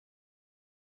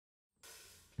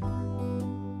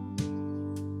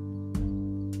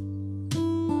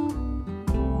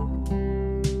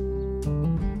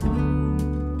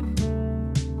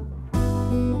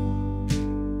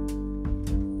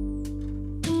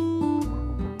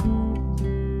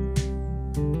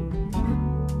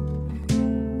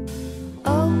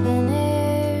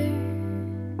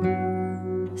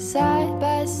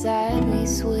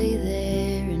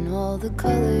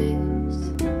colors.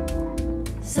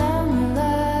 Summer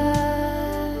love,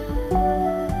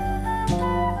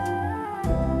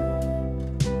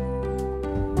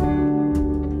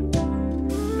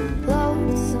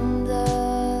 lonesome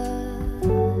dove,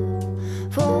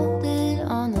 folded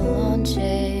on the lawn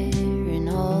chair in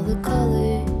all the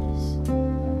colors.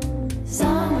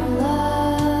 Summer love,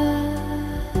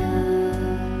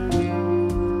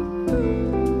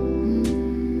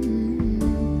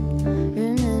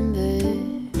 remember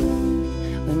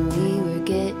when we were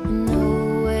getting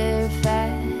nowhere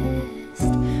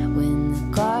fast, when the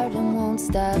garden won't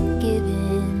stop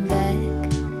giving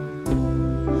back.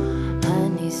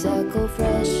 Honeysuckle,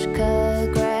 fresh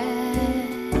cut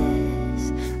grass.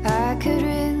 I could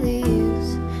really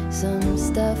use some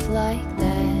stuff like that.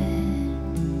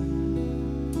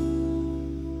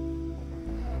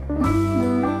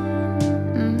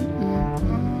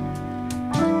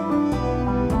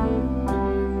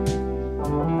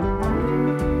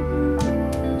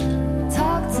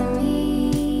 Talk to me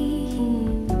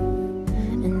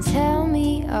and tell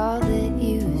me all that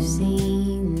you've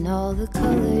seen, all the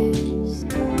colors.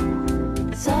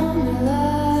 Summer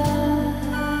love,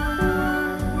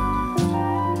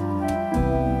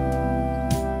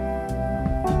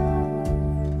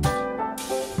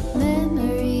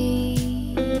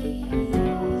 memories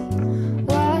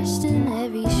washed in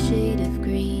every shade of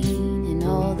green in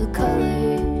all the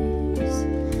colors.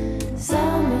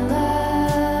 Summer love,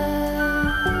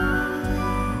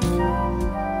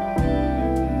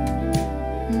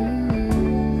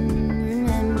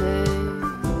 remember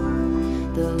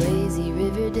the lazy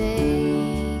river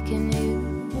day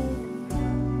canoe,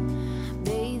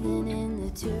 bathing in the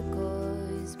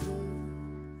turquoise blue.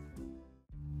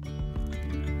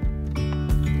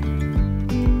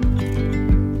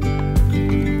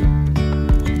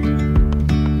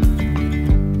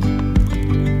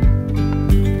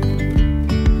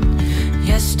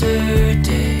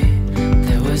 Yesterday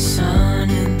there was sun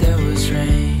and there was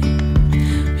rain,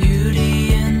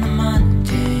 beauty in the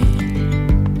mundane.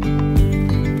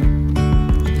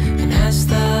 And as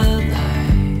the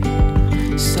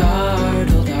light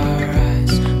startled our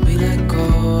eyes, we let go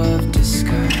of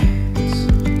disguise.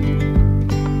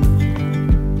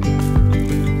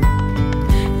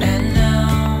 And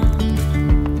now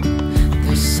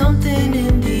there's something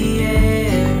in the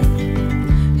air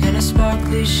and a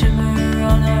sparkly shimmer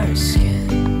on our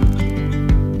skin.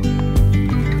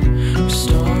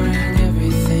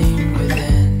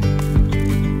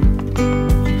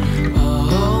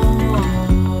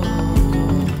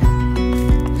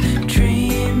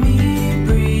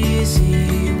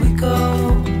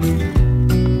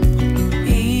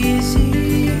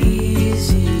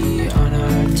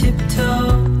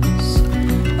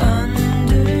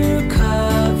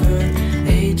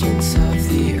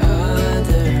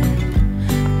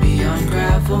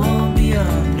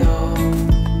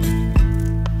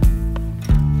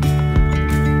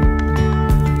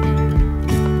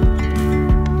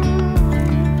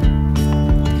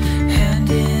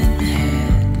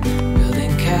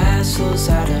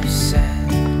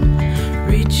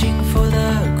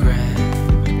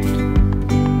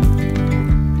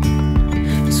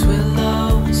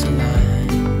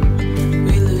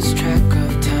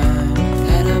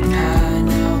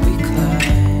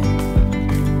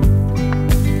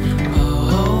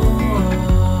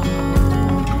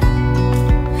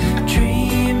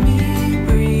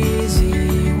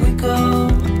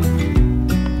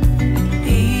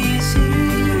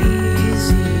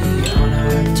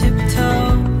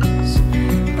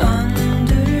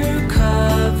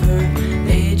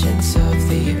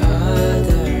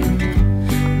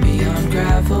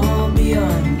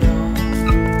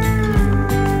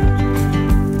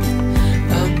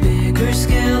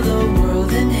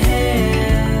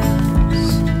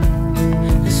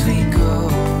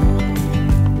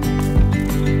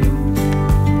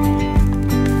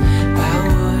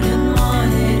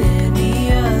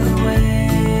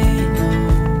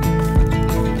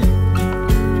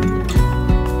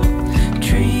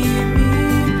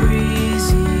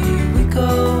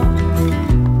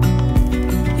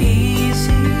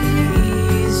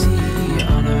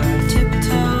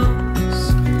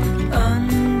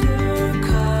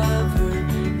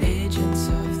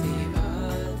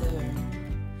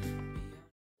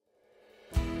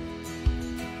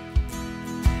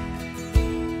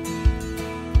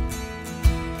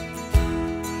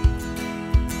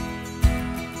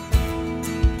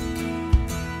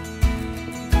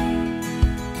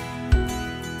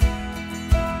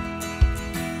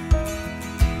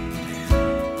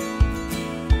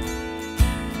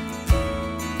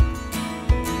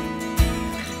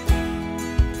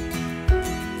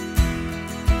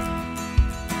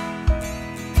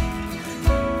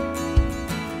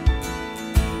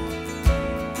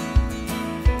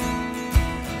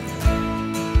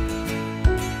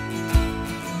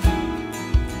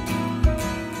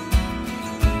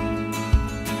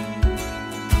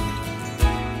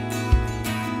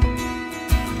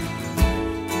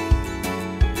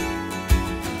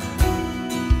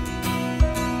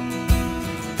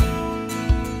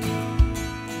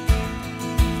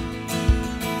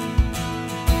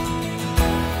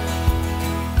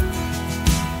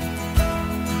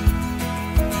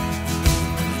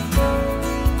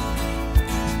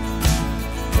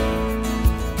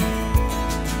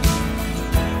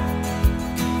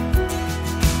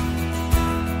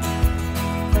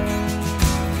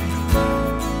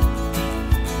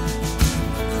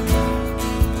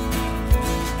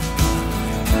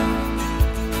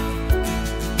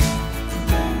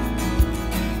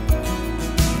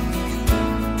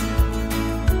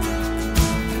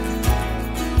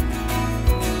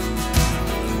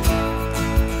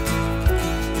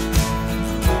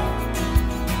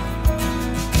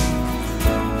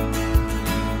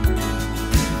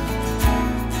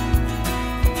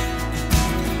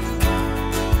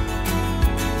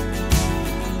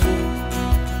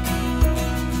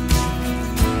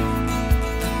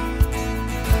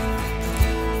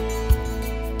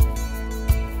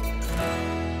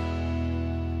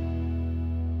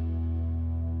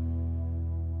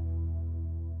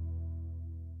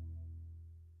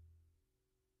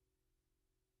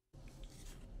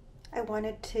 I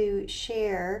wanted to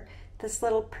share this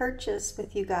little purchase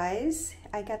with you guys.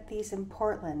 I got these in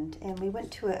Portland, and we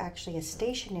went to actually a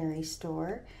stationery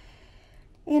store,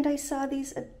 and I saw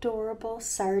these adorable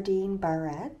sardine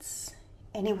barrettes.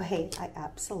 Anyway, I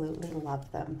absolutely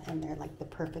love them, and they're like the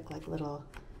perfect like little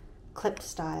clip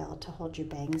style to hold your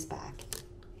bangs back.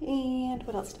 And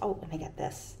what else? Oh, and I got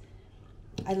this.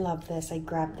 I love this. I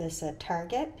grabbed this at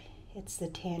Target. It's the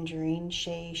Tangerine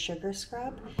Shea Sugar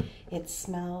Scrub. It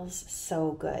smells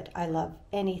so good. I love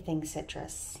anything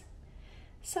citrus.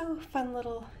 So, fun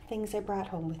little things I brought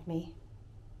home with me.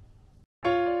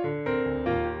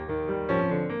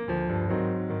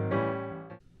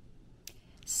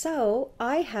 So,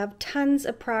 I have tons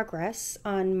of progress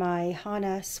on my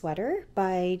Hana sweater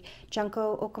by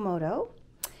Junko Okomoto.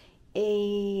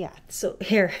 Yeah, so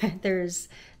here, there's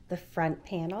the front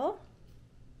panel.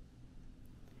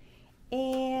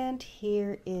 And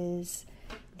here is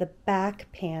the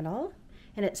back panel,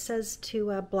 and it says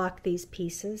to block these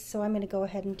pieces, so I'm going to go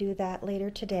ahead and do that later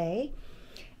today.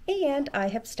 And I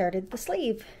have started the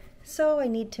sleeve, so I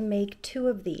need to make 2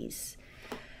 of these.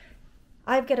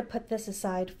 I've got to put this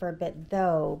aside for a bit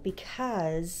though,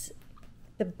 because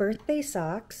the birthday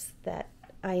socks that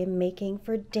I am making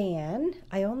for Dan,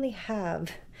 I only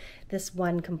have this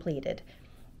one completed,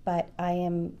 but I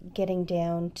am getting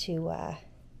down to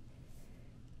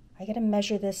I gotta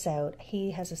measure this out.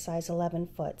 He has a size 11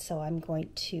 foot, so I'm going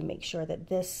to make sure that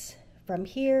this from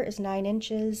here is 9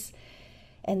 inches,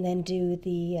 and then do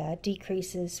the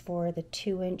decreases for the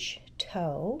 2-inch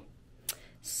toe.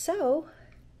 So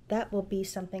that will be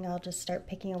something I'll just start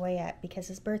picking away at, because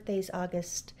his birthday is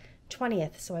August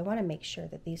 20th, so I want to make sure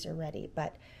that these are ready.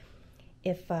 But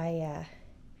if I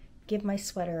give my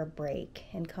sweater a break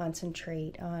and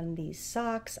concentrate on these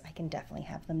socks, I can definitely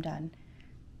have them done.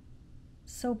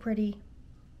 So pretty.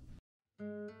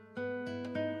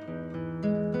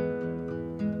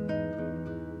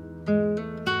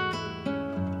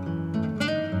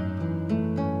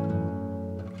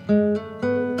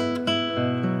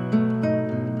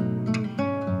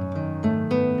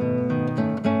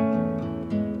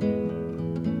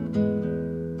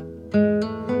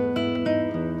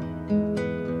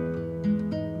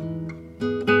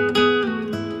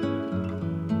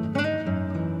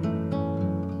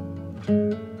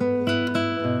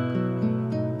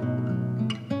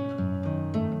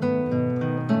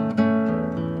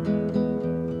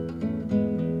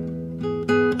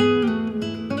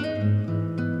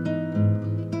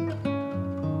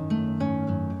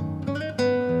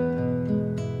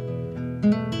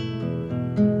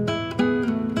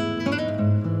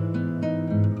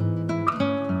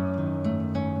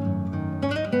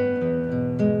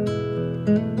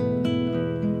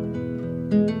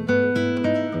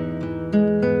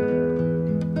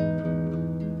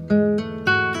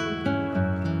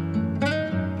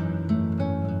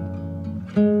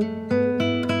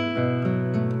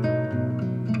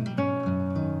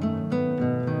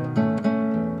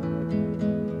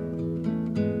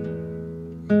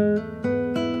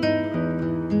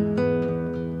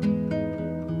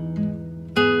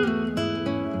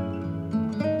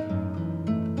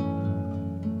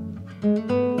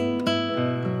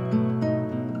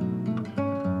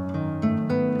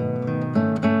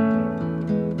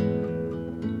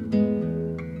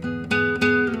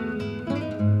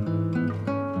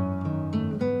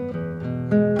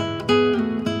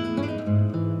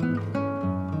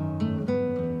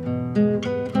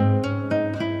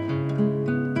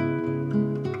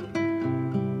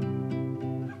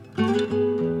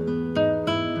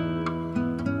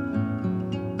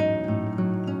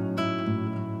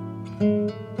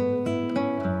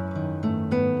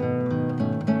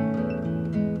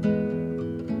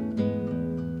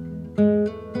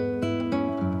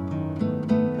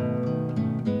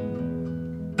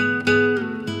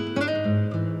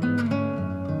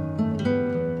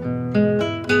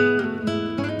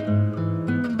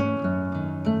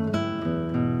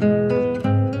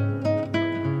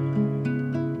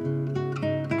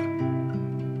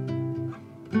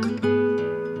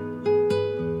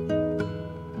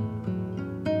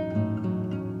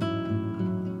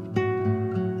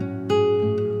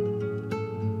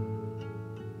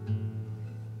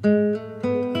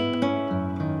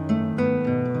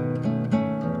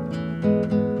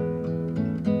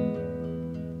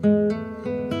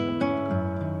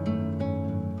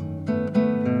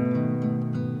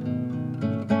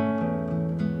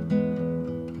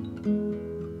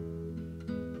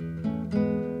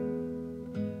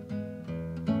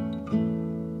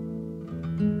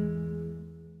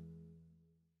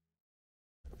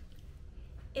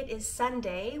 It is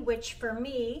Sunday, which for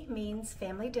me means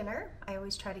family dinner. I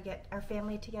always try to get our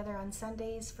family together on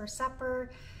Sundays for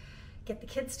supper, get the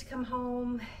kids to come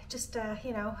home, just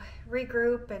you know,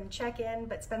 regroup and check in,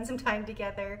 but spend some time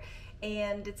together.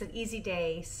 And it's an easy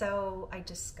day, so I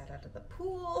just got out of the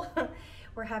pool.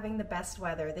 We're having the best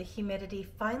weather. The humidity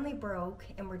finally broke,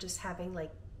 and we're just having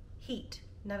like heat,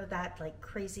 none of that like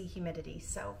crazy humidity.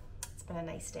 So it's been a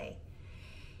nice day.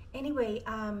 Anyway,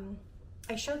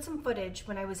 I showed some footage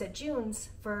when I was at June's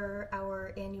for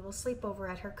our annual sleepover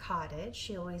at her cottage.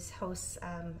 She always hosts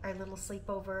our little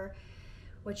sleepover,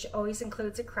 which always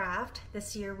includes a craft.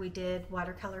 This year we did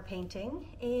watercolor painting,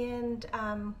 and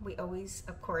we always,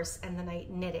 of course, end the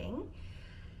night knitting,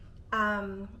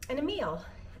 and a meal,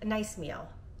 a nice meal.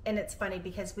 And it's funny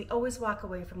because we always walk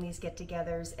away from these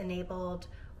get-togethers enabled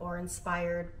or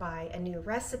inspired by a new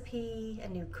recipe, a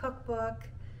new cookbook,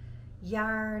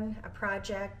 yarn, a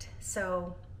project.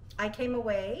 So I came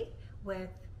away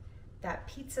with that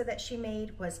pizza that she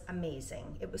made was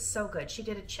amazing. It was so good. She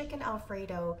did a chicken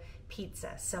Alfredo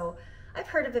pizza. So I've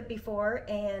heard of it before,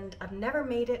 and I've never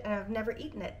made it and I've never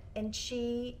eaten it. And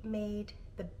she made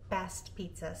the best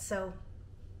pizza. So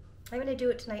I'm gonna do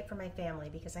it tonight for my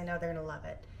family because I know they're gonna love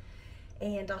it.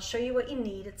 And I'll show you what you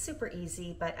need. It's super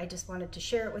easy, but I just wanted to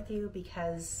share it with you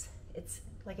because it's,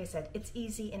 like I said, it's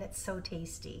easy and it's so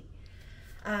tasty.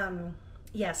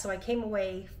 Yeah, so I came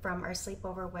away from our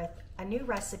sleepover with a new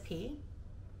recipe.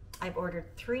 I've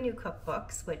ordered 3 new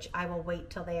cookbooks, which I will wait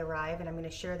till they arrive, and I'm going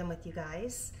to share them with you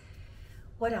guys.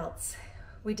 What else?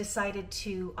 We decided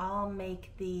to all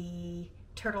make the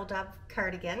turtle dove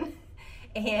cardigan,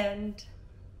 and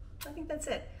I think that's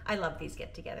it. I love these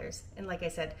get-togethers, and like I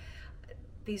said,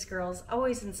 these girls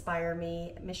always inspire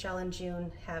me. Michelle and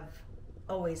June have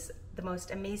always the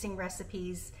most amazing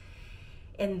recipes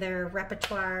in their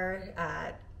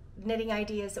repertoire, knitting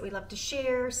ideas that we love to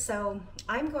share. So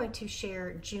I'm going to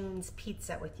share June's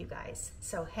pizza with you guys.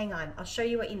 So hang on, I'll show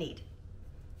you what you need.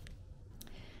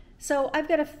 So I've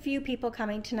got a few people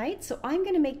coming tonight, so I'm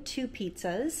gonna make 2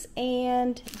 pizzas,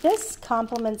 and this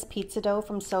complements pizza dough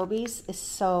from Sobeys is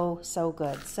so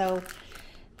good. So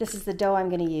this is the dough I'm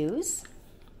gonna use.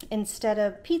 Instead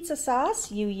of pizza sauce,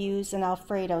 you use an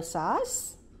Alfredo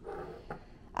sauce.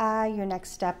 Your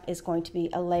next step is going to be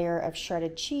a layer of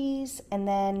shredded cheese, and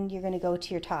then you're going to go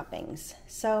to your toppings.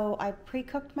 So I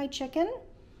pre-cooked my chicken.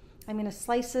 I'm going to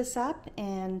slice this up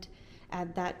and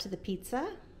add that to the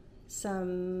pizza.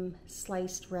 Some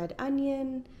sliced red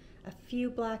onion, a few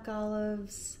black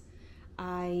olives.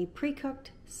 I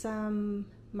pre-cooked some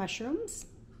mushrooms,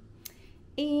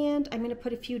 and I'm going to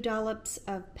put a few dollops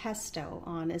of pesto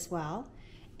on as well.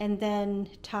 And then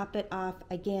top it off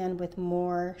again with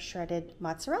more shredded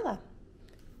mozzarella.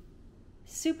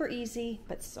 Super easy,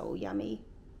 but so yummy.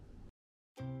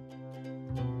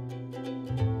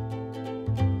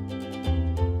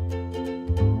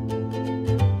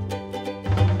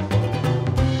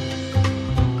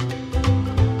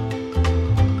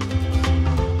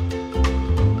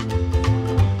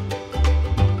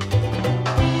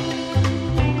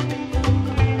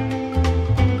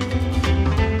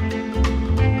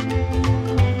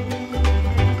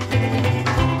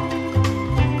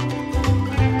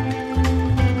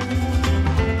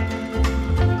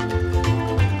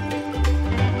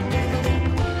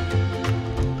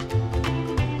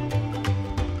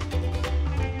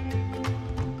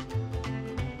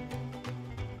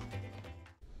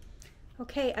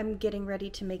 Okay, I'm getting ready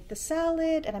to make the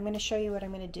salad, and I'm going to show you what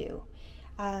I'm going to do.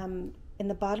 In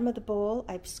the bottom of the bowl,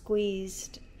 I've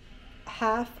squeezed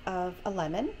half of a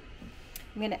lemon.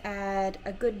 I'm going to add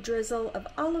a good drizzle of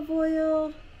olive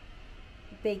oil,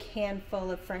 a big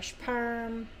handful of fresh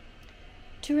parm,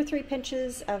 2 or 3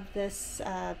 pinches of this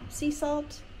sea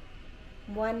salt,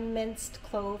 1 minced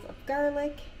clove of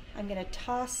garlic. I'm going to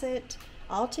toss it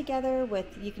all together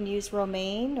with, you can use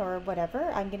romaine or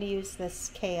whatever. I'm going to use this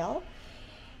kale.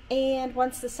 And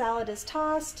once the salad is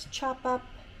tossed, chop up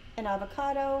an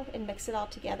avocado and mix it all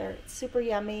together. It's super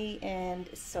yummy and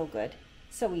so good,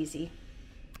 so easy.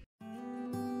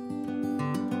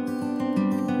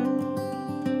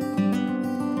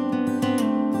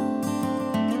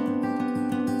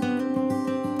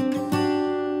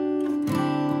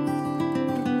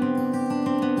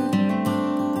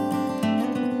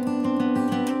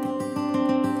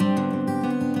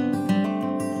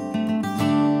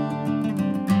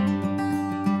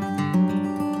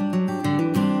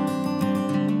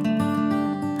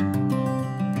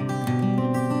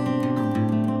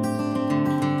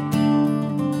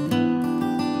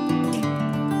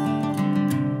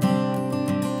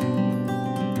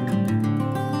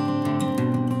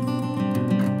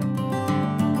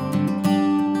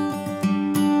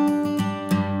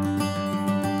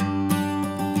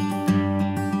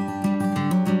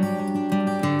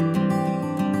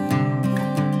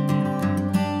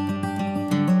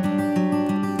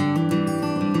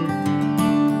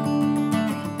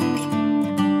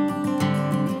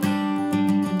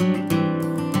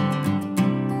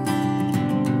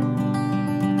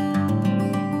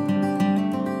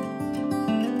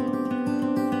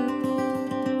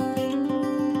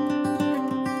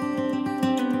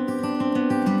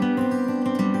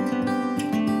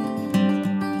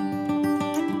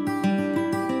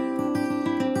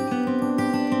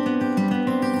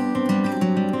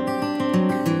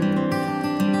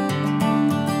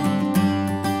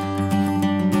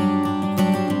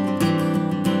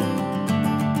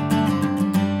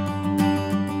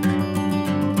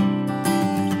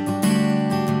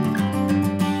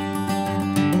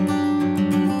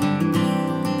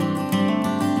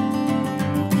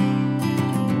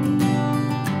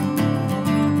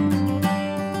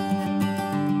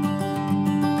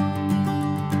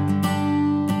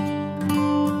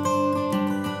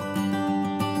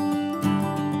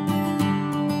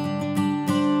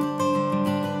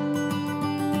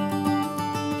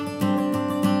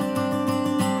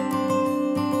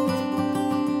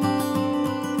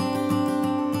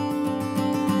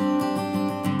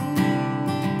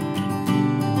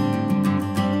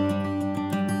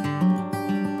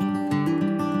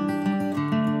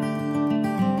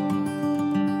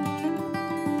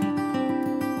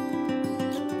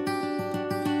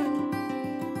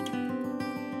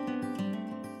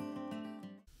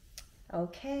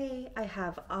 Okay, I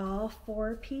have all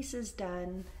 4 pieces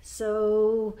done.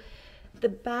 So the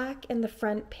back and the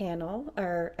front panel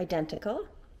are identical.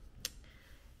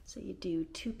 So you do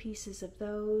 2 pieces of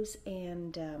those,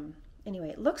 and anyway,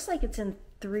 it looks like it's in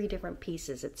 3 different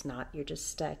pieces. It's not. You're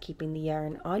just keeping the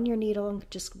yarn on your needle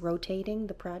and just rotating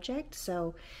the project.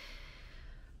 So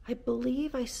I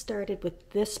believe I started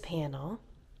with this panel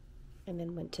and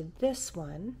then went to this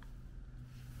one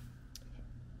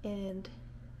and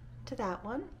to that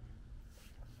one,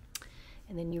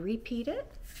 and then you repeat it.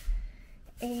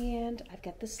 And I've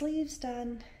got the sleeves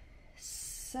done.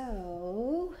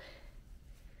 So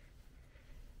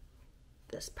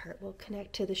this part will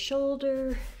connect to the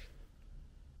shoulder,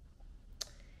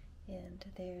 and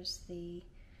there's the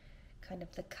kind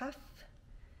of the cuff.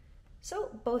 So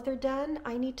both are done.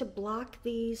 I need to block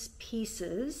these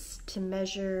pieces to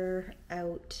measure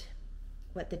out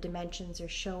what the dimensions are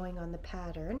showing on the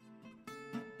pattern.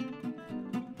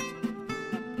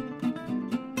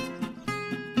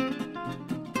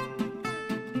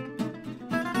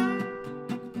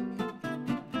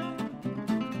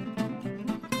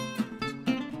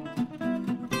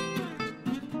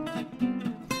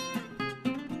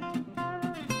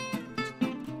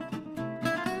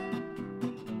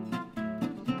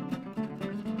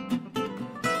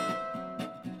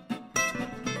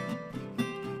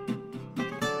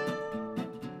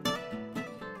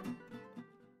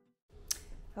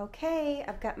 Okay,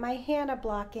 I've got my Hana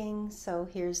blocking, so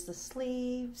here's the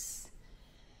sleeves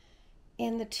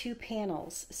and the 2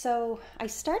 panels. So I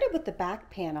started with the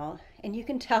back panel, and you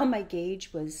can tell my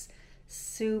gauge was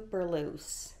super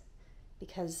loose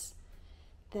because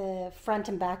the front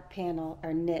and back panel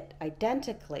are knit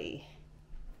identically,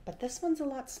 but this one's a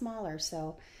lot smaller.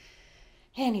 So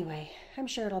anyway, I'm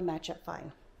sure it'll match up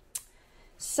fine.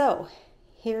 So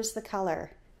here's the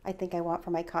color I think I want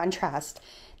for my contrast.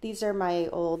 These are my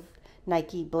old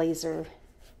Nike Blazer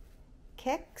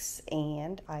kicks,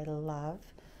 and I love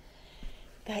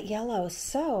that yellow.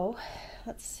 So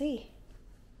let's see.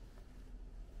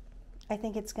 I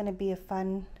think it's going to be a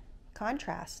fun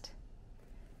contrast.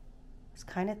 I was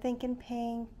kind of thinking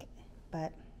pink,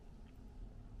 but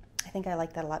I think I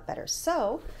like that a lot better.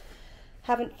 So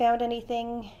haven't found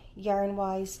anything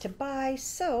yarn-wise to buy,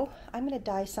 so I'm going to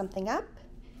dye something up.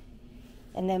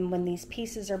 And then when these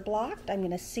pieces are blocked, I'm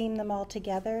going to seam them all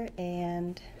together,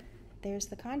 and there's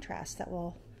the contrast that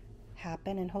will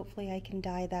happen, and hopefully I can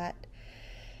dye that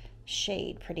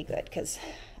shade pretty good because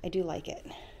I do like it.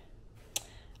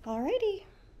 Alrighty,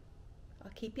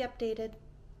 I'll keep you updated.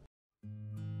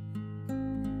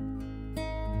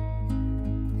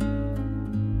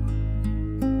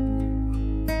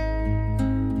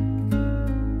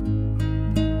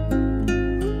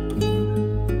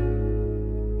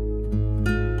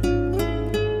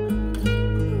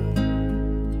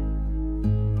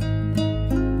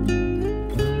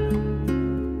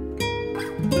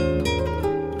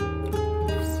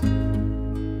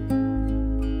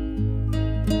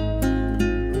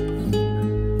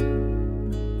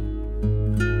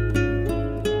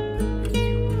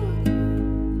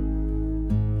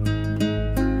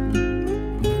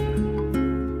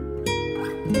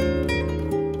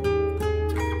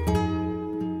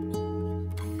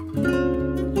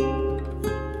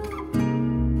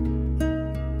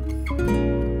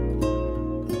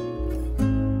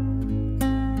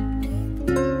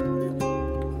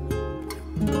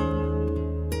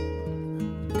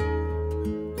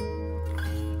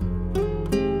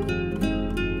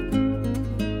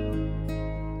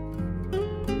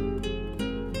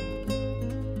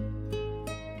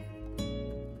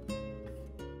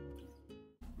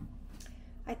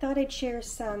 I thought I'd share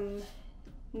some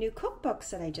new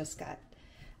cookbooks that I just got.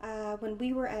 When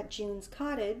we were at June's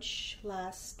cottage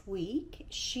last week,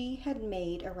 she had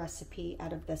made a recipe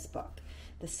out of this book,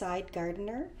 The Side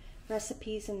Gardener,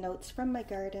 Recipes and Notes from My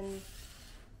Garden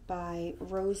by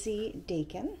Rosie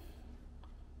Dakin.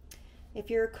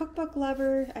 If you're a cookbook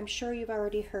lover, I'm sure you've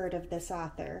already heard of this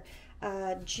author.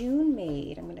 June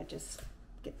made, I'm going to just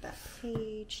get that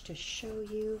page to show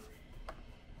you,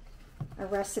 a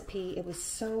recipe. It was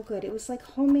so good. It was like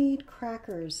homemade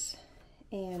crackers,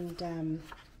 and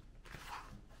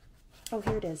oh,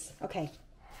 here it is. Okay,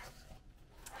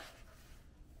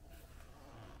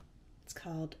 it's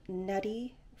called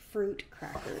Nutty Fruit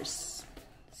Crackers.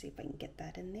 Let's see if I can get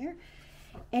that in there.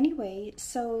 Anyway,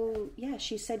 so yeah,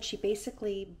 she said she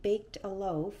basically baked a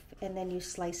loaf and then you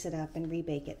slice it up and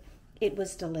rebake it. It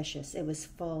was delicious. It was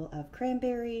full of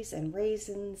cranberries and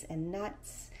raisins and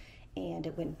nuts, and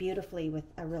it went beautifully with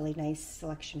a really nice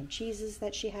selection of cheeses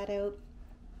that she had out.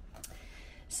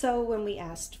 So when we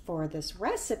asked for this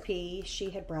recipe, she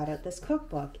had brought out this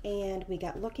cookbook and we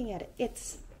got looking at it.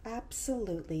 It's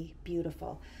absolutely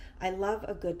beautiful. I love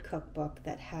a good cookbook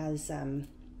that has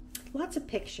lots of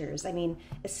pictures. I mean,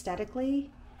 aesthetically,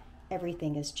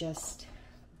 everything is just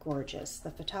gorgeous.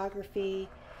 The photography,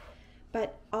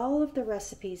 but all of the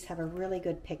recipes have a really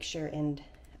good picture, and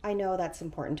I know that's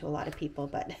important to a lot of people,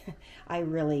 but I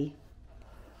really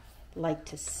like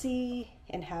to see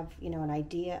and have, you know, an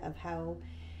idea of how,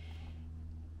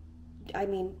 I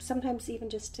mean, sometimes even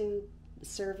just to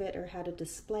serve it or how to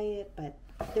display it, but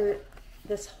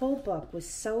this whole book was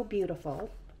so beautiful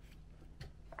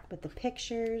with the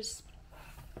pictures,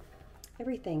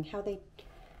 everything, how they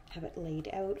have it laid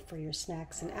out for your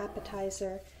snacks and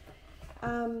appetizer.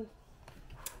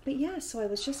 But yeah, so I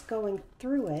was just going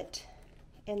through it,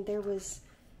 and there was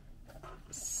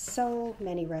so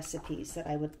many recipes that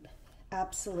I would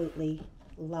absolutely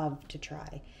love to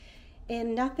try.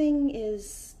 And nothing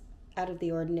is out of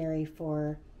the ordinary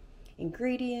for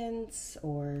ingredients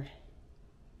or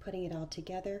putting it all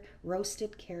together.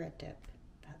 Roasted carrot dip,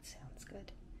 that sounds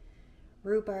good.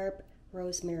 Rhubarb,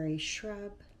 rosemary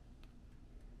shrub.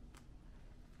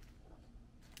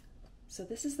 So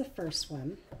this is the first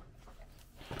one.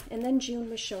 And then June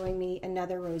was showing me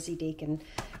another Rosie Dakin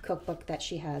cookbook that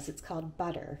she has. It's called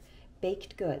Butter,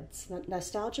 Baked Goods,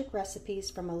 Nostalgic Recipes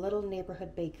from a Little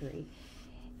Neighborhood Bakery.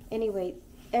 Anyway,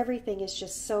 everything is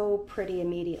just so pretty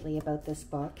immediately about this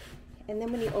book. And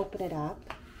then when you open it up,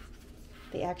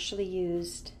 they actually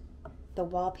used the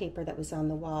wallpaper that was on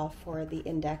the wall for the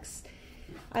index.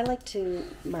 I like to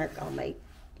mark all my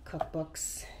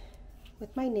cookbooks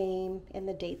with my name and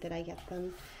the date that I get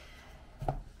them.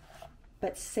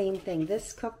 But same thing,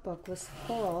 this cookbook was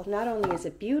full. Not only is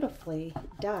it beautifully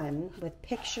done with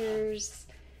pictures,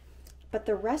 but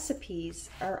the recipes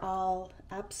are all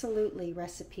absolutely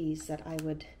recipes that I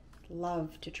would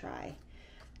love to try.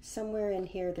 Somewhere in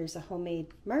here there's a homemade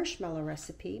marshmallow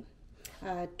recipe,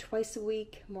 twice a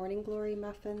week morning glory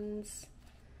muffins,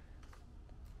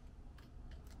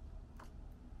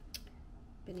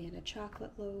 banana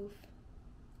chocolate loaf.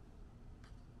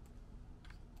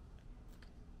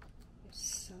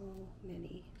 So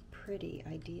many pretty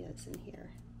ideas in here.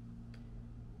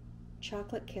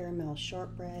 Chocolate caramel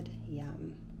shortbread,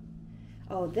 yum.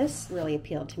 Oh, this really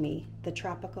appealed to me, the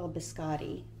tropical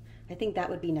biscotti. I think that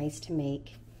would be nice to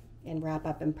make and wrap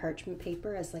up in parchment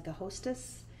paper as like a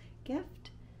hostess gift.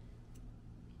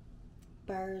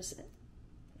 Bars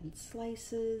and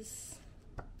slices.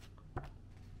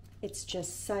 It's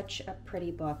just such a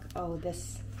pretty book. Oh,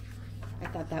 this, I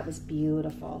thought that was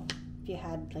beautiful. If you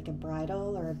had like a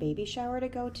bridal or a baby shower to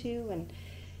go to and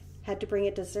had to bring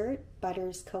a dessert,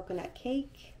 Butter's coconut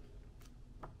cake.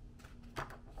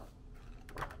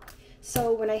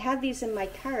 So when I had these in my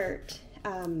cart,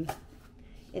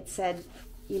 it said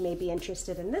you may be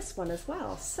interested in this one as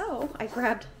well. So I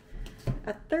grabbed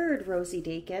a third Rosie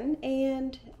Dakin,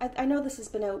 and I know this has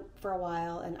been out for a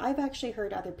while, and I've actually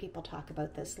heard other people talk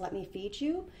about this, Let Me Feed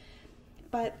You,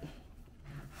 but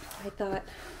I thought,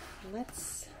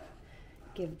 let's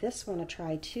give this one a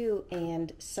try too,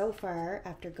 and so far,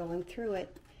 after going through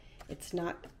it, it's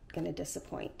not going to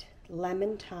disappoint.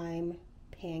 Lemon thyme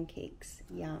pancakes,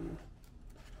 yum.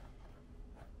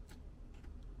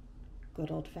 Good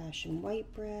old-fashioned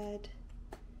white bread.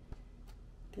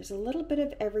 There's a little bit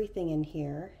of everything in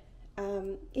here.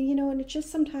 And, you know, and it's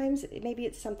just sometimes, maybe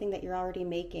it's something that you're already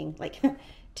making, like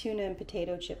tuna and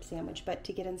potato chip sandwich, but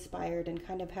to get inspired and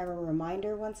kind of have a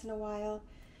reminder once in a while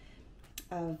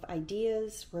of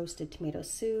ideas. Roasted tomato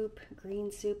soup,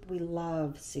 green soup. We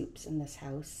love soups in this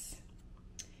house.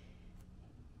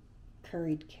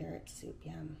 Curried carrot soup,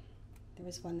 yum. There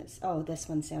was one that's, oh, this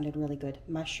one sounded really good.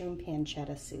 Mushroom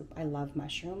pancetta soup. I love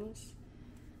mushrooms.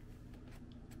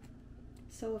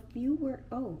 So if you were,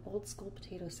 oh, old school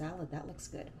potato salad, that looks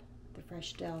good. The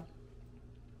fresh dill.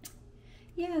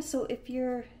 Yeah, so if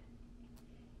you're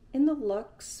in the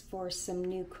looks for some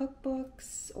new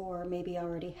cookbooks, or maybe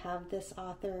already have this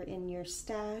author in your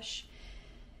stash,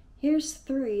 here's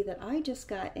 3 that I just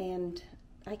got, and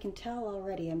I can tell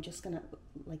already I'm just gonna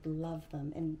like love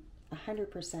them and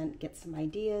 100% get some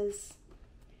ideas.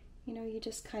 You know, you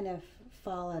just kind of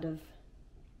fall out of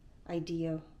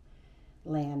idea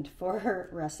land for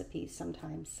recipes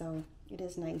sometimes, so it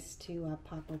is nice to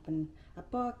pop open a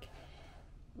book.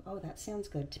 Oh, that sounds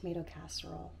good, tomato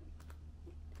casserole.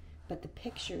 But the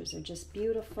pictures are just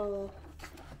beautiful,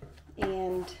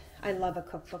 and I love a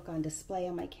cookbook on display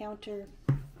on my counter,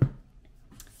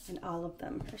 and all of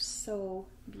them are so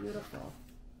beautiful.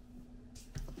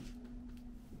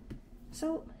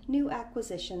 So, new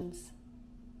acquisitions.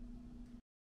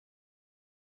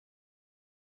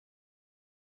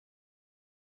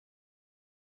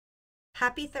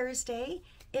 Happy Thursday.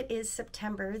 It is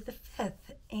September the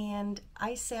 5th and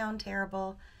I sound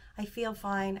terrible. I feel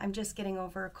fine. I'm just getting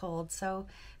over a cold, so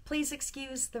please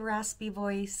excuse the raspy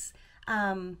voice.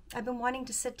 I've been wanting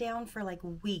to sit down for like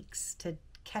weeks to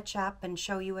catch up and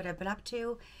show you what I've been up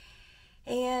to.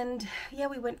 And yeah,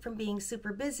 we went from being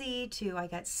super busy to I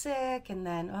got sick, and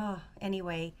then,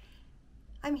 anyway,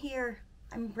 I'm here.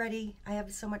 I'm ready. I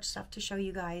have so much stuff to show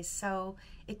you guys, so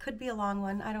it could be a long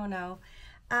one. I don't know.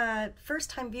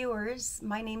 First-time viewers,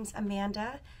 my name's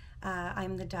Amanda.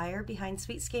 I'm the dyer behind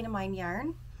Sweet Skein of Mine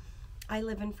Yarn. I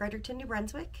live in Fredericton, New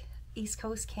Brunswick, East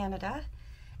Coast, Canada.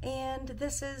 And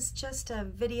this is just a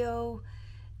video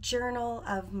journal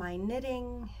of my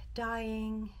knitting,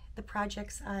 dyeing, the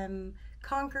projects I'm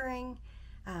conquering,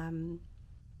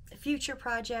 future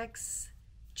projects,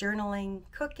 journaling,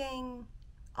 cooking,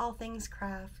 all things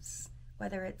crafts,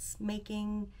 whether it's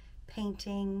making,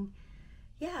 painting,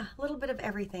 yeah, a little bit of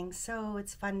everything. So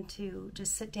it's fun to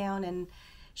just sit down and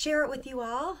share it with you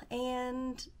all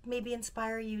and maybe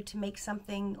inspire you to make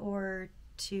something or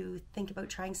to think about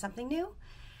trying something new.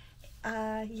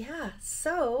 Yeah,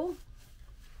 so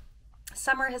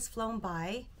summer has flown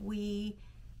by. We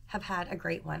have had a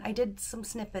great one. I did some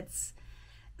snippets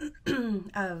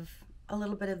of a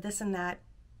little bit of this and that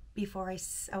before I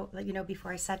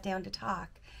sat down to talk.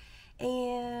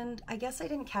 And I guess I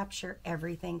didn't capture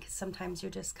everything because sometimes you're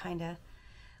just kind of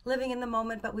living in the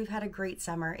moment, but we've had a great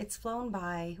summer. It's flown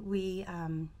by. We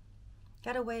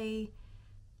got away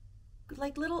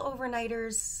like little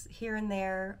overnighters here and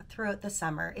there throughout the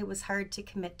summer. It was hard to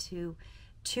commit to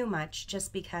too much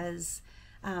just because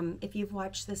if you've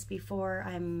watched this before,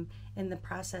 I'm in the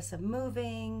process of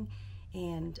moving,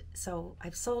 and so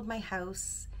I've sold my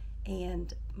house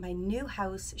and my new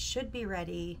house should be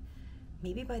ready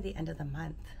maybe by the end of the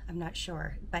month. I'm not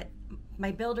sure, but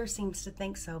my builder seems to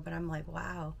think so, but I'm like,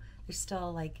 wow, there's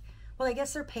still like, well, I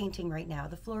guess they're painting right now.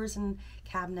 The floors and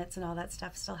cabinets and all that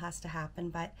stuff still has to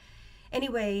happen, but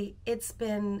anyway, it's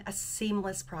been a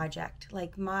seamless project.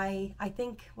 Like I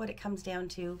think what it comes down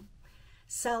to,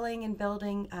 selling and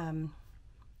building,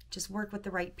 just work with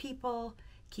the right people,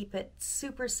 keep it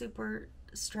super, super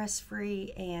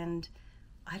stress-free, and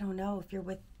I don't know, if you're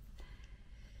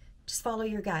just follow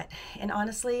your gut. And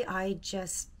honestly, I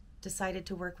just decided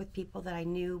to work with people that I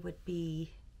knew would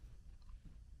be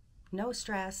no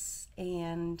stress,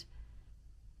 and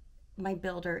my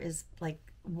builder is like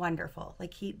wonderful.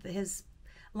 Like his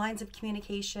lines of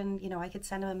communication, you know, I could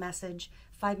send him a message,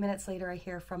 5 minutes later I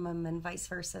hear from him, and vice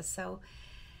versa. So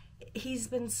he's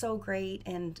been so great,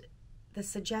 and the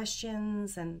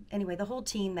suggestions, and anyway, the whole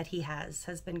team that he has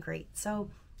been great. So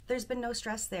there's been no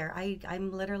stress there.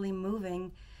 I'm literally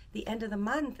moving the end of the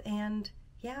month, and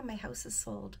yeah, my house is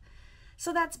sold.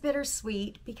 So that's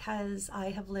bittersweet because I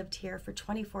have lived here for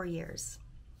 24 years.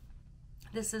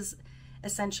 This is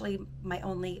essentially my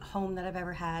only home that I've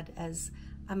ever had as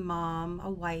a mom,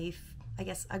 a wife, I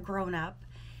guess a grown-up,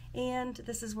 and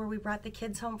this is where we brought the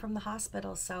kids home from the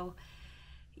hospital. So,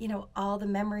 you know, all the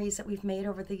memories that we've made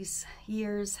over these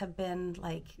years have been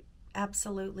like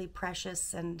absolutely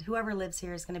precious, and whoever lives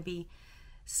here is going to be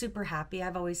super happy.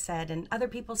 I've always said, and other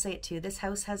people say it too, this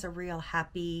house has a real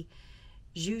happy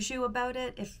juju about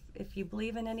it, if you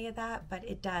believe in any of that, but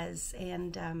it does.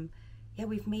 And yeah,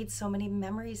 we've made so many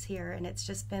memories here, and it's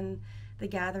just been the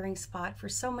gathering spot for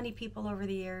so many people over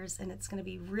the years, and it's going to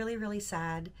be really, really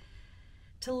sad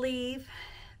to leave,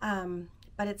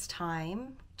 but it's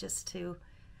time just to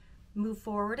move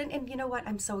forward. And you know what,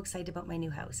 I'm so excited about my new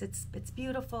house. It's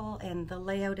beautiful, and the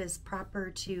layout is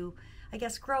proper to, I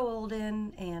guess, grow old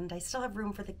in, and I still have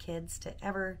room for the kids to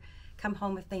ever come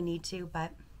home if they need to,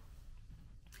 but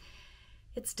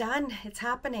it's done, it's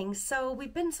happening. So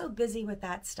we've been so busy with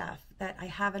that stuff that I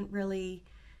haven't really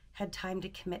had time to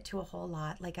commit to a whole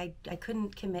lot. Like I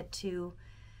couldn't commit to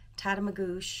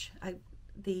Tatamagouche,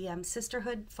 the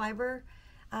Sisterhood Fibre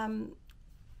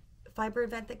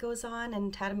event that goes on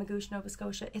in Tatamagouche, Nova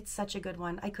Scotia. It's such a good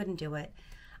one. I couldn't do it.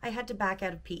 I had to back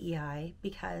out of PEI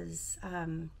because,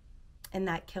 and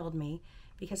that killed me,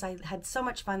 because I had so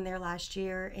much fun there last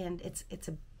year, and it's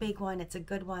a big one, it's a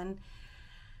good one,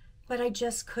 but I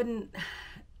just couldn't.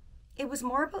 It was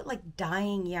more about like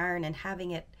dyeing yarn and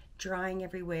having it drying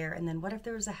everywhere, and then what if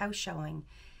there was a house showing?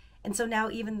 And so now,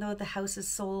 even though the house is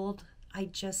sold, I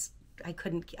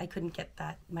couldn't get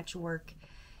that much work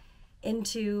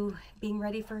into being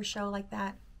ready for a show like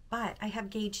that. But I have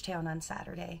Gagetown on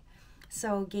Saturday.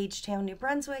 So Gagetown, New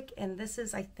Brunswick, and this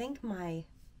is, I think, my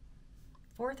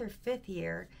 4th or 5th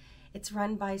year. It's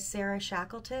run by Sarah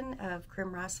Shackleton of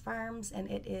Crimross Farms,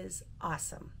 and it is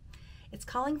awesome. It's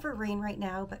calling for rain right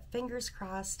now, but fingers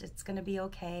crossed it's going to be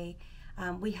okay.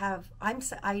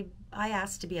 I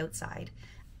asked to be outside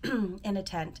in a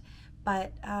tent,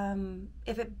 but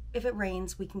if it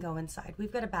rains, we can go inside.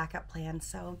 We've got a backup plan.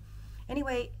 So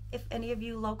anyway, if any of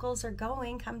you locals are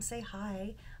going, come say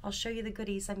hi. I'll show you the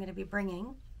goodies I'm going to be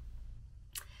bringing.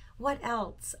 What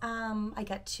else? I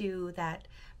got to that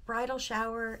bridal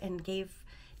shower and gave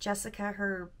Jessica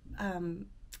her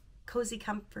cozy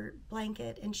comfort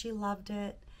blanket, and she loved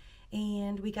it.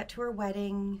 And we got to her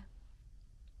wedding,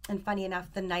 and funny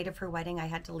enough, the night of her wedding I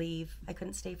had to leave. I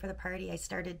couldn't stay for the party. I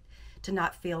started to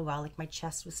not feel well, like my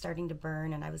chest was starting to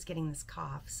burn and I was getting this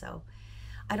cough. So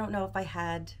I don't know if I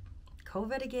had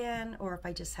COVID again or if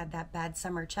I just had that bad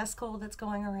summer chest cold that's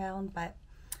going around, but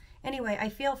anyway, I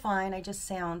feel fine. I just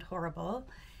sound horrible,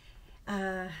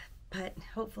 but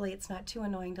hopefully it's not too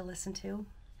annoying to listen to.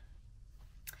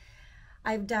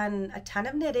 I've done a ton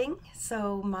of knitting,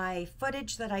 so my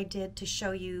footage that I did to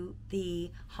show you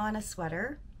the Hana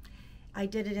sweater, I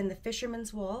did it in the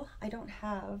fisherman's wool. I don't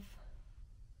have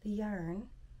the yarn.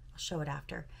 I'll show it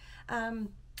after,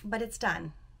 but it's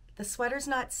done. The sweater's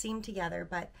not seamed together,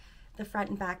 but the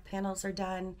front and back panels are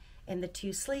done in the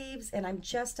 2 sleeves, and I'm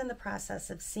just in the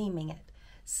process of seaming it.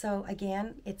 So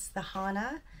again, it's the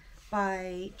Hana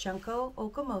by Junko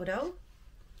Okomoto.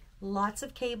 Lots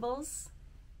of cables.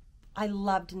 I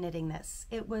loved knitting this.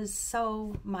 It was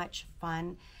so much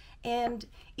fun. And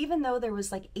even though there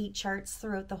was like 8 charts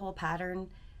throughout the whole pattern,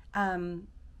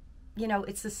 you know,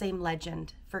 it's the same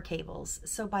legend for cables.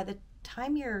 So by the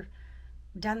time you're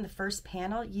done the first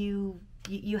panel, you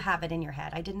have it in your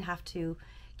head. I didn't have to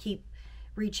keep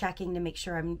rechecking to make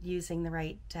sure I'm using the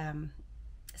right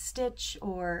stitch,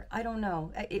 or I don't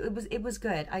know. It was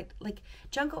good. I like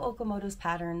Junko Okamoto's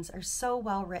patterns are so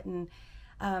well written.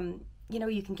 You know,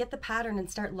 you can get the pattern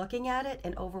and start looking at it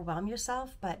and overwhelm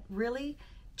yourself, but really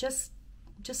just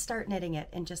start knitting it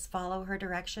and just follow her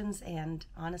directions, and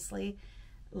honestly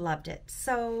loved it.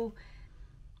 So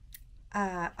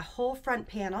a whole front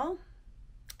panel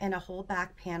and a whole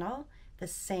back panel, the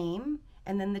same,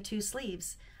 and then the 2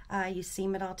 sleeves. You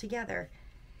seam it all together.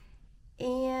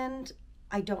 And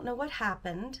I don't know what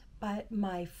happened, but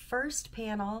my first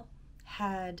panel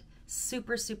had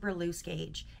super loose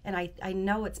gauge, and I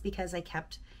know it's because I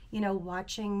kept, you know,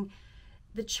 watching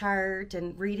the chart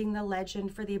and reading the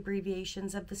legend for the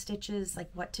abbreviations of the stitches, like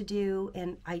what to do,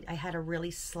 and I had a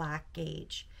really slack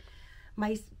gauge.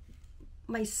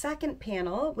 My second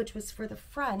panel, which was for the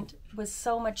front, was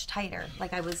so much tighter.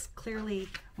 Like I was clearly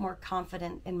more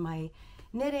confident in my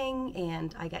knitting,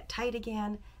 and I got tight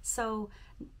again. So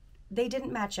they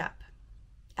didn't match up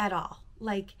at all.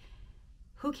 Like,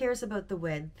 who cares about the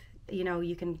width? You know,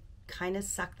 you can kind of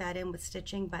suck that in with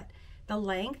stitching, but the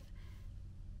length,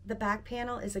 the back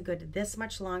panel is a good this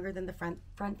much longer than the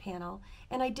front panel,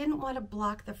 and I didn't want to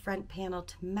block the front panel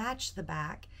to match the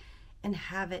back and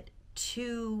have it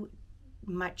too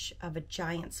much of a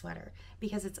giant sweater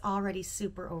because it's already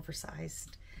super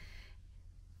oversized.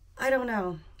 I don't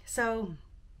know. So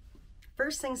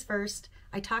first things first,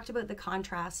 I talked about the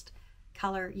contrast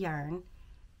color yarn.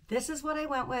 This is what I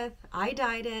went with. I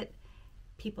dyed it.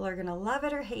 People are gonna love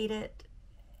it or hate it.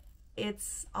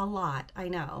 It's a lot, I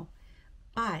know.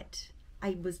 But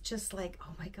I was just like,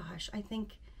 oh my gosh, I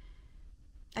think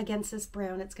against this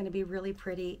brown, it's gonna be really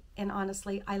pretty. And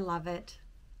honestly, I love it.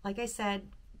 Like I said,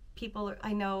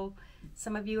 I know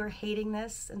some of you are hating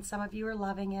this and some of you are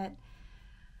loving it.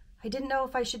 I didn't know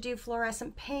if I should do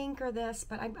fluorescent pink or this,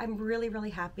 but I'm really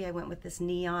happy I went with this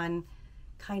neon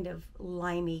kind of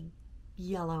limey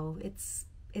yellow. It's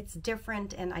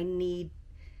different, and I need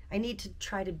to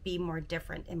try to be more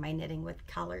different in my knitting with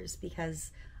colors,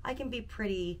 because I can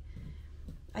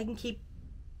keep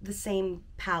the same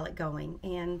palette going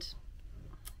and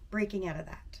breaking out of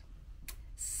that.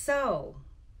 So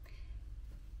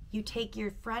you take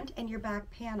your front and your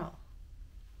back panel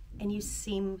and you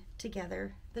seam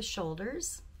together the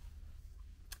shoulders.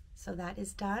 So that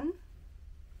is done,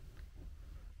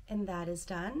 and that is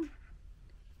done.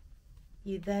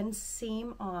 You then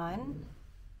seam on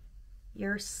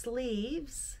your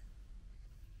sleeves.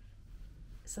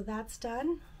 So that's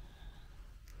done,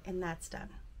 and that's done.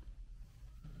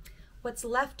 What's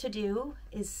left to do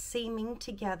is seaming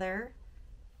together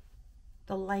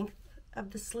the length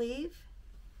of the sleeve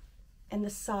and the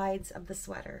sides of the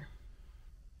sweater.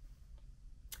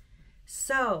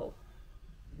 So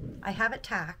I have it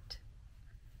tacked.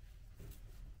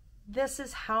 This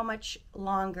is how much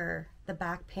longer the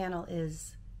back panel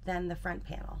is than the front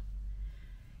panel.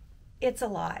 It's a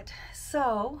lot.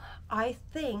 So I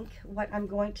think what I'm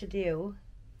going to do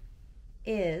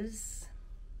is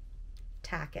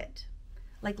tack it,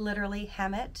 like literally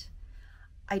hem it.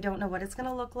 I don't know what it's going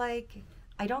to look like.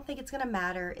 I don't think it's going to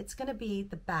matter. It's going to be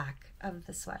the back of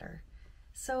the sweater.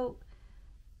 So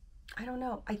I don't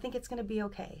know. I think it's going to be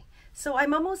okay. So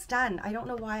I'm almost done. I don't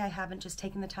know why I haven't just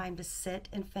taken the time to sit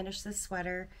and finish this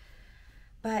sweater,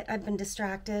 but I've been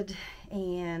distracted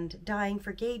and dying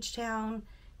for Gagetown.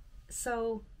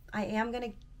 So I am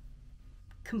going to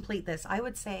complete this. I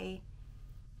would say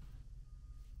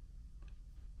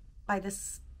by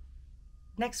this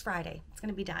next Friday, it's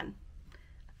going to be done,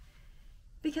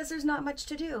 because there's not much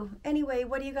to do. Anyway,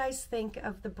 what do you guys think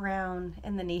of the brown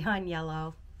and the neon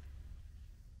yellow?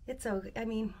 It's okay. I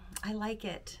mean, I like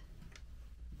it.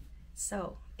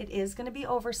 So it is going to be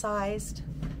oversized.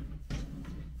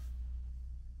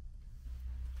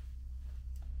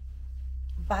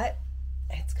 But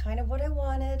it's kind of what I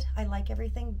wanted. I like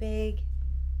everything big.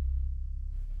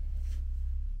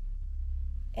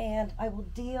 And I will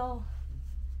deal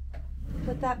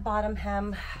with that bottom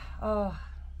hem. Oh,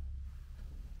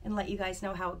 and let you guys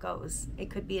know how it goes. It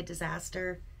could be a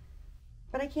disaster,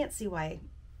 but I can't see why.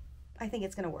 I think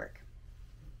it's going to work.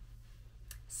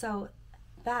 So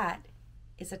that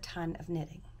is a ton of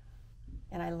knitting,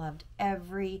 and I loved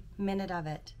every minute of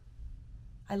it.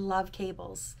 I love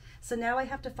cables. So now I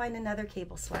have to find another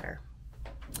cable sweater.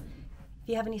 If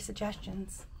you have any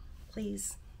suggestions,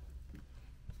 please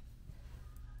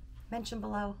mention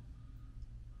below.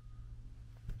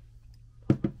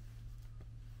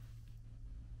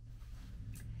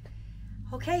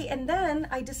 Okay, and then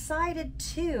I decided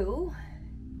to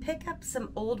pick up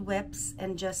some old whips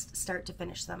and just start to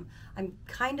finish them. I'm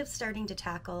kind of starting to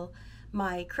tackle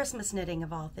my Christmas knitting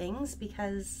of all things,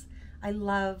 because I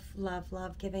love, love,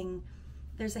 love giving.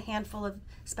 There's a handful of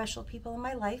special people in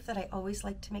my life that I always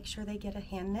like to make sure they get a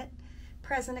hand knit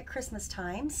present at Christmas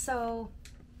time. So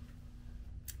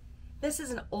this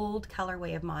is an old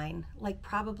colorway of mine, like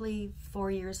probably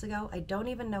 4 years ago. I don't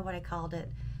even know what I called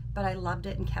it, but I loved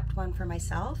it and kept one for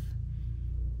myself.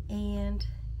 And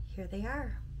here they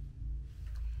are.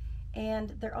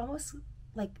 And they're almost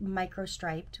like micro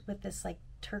striped with this like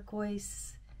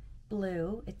turquoise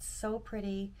blue. It's so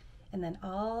pretty. And then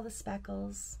all the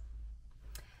speckles.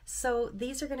 So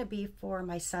these are going to be for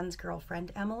my son's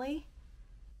girlfriend, Emily,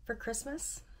 for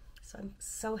Christmas. So I'm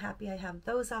so happy I have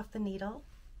those off the needle,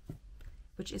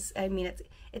 which is, I mean,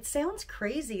 it sounds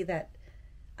crazy that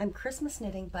I'm Christmas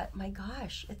knitting, but my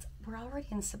gosh, we're already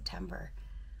in September.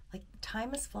 Like,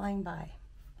 time is flying by.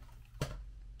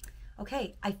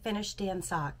 Okay, I finished Dan's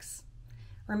socks.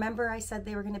 Remember I said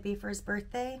they were going to be for his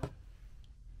birthday?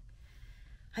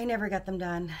 I never got them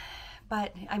done,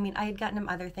 but I mean, I had gotten him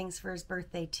other things for his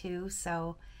birthday too.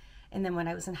 So, and then when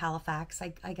I was in Halifax,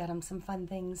 I got him some fun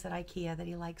things at IKEA that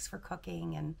he likes for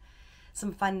cooking, and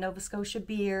some fun Nova Scotia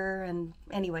beer. And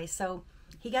anyway, so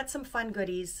he got some fun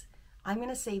goodies. I'm going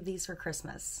to save these for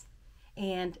Christmas.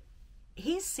 And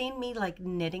he's seen me like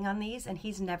knitting on these, and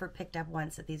he's never picked up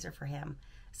once that these are for him.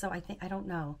 So I don't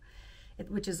know.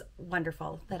 Which is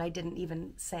wonderful that I didn't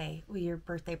even say, well, your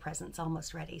birthday present's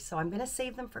almost ready. So I'm going to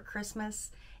save them for Christmas.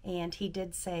 And he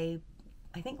did say,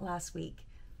 I think last week,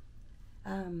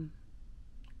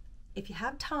 if you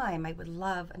have time, I would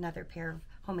love another pair of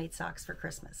homemade socks for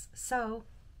Christmas. So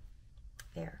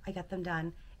there, I got them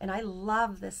done. And I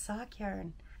love this sock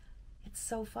yarn. It's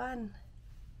so fun.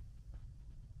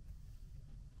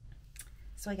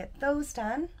 So I got those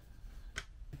done.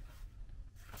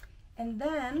 And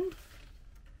then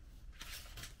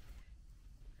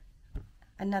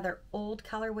another old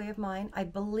colorway of mine. I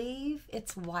believe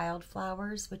it's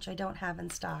Wildflowers, which I don't have in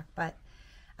stock, but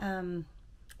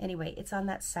anyway, it's on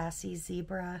that Sassy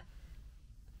Zebra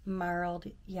marled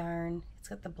yarn. It's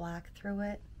got the black through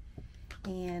it,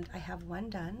 and I have one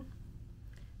done.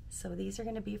 So these are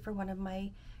going to be for one of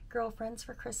my girlfriends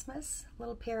for Christmas.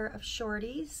 Little pair of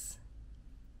shorties.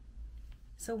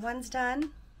 So one's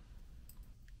done,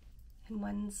 and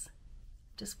one's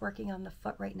just working on the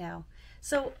foot right now.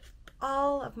 So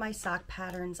all of my sock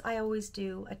patterns, I always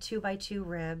do a 2x2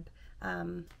 rib.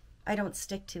 I don't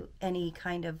stick to any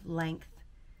kind of length.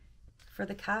 For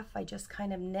the cuff, I just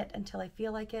kind of knit until I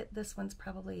feel like it. This one's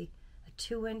probably a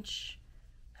 2-inch.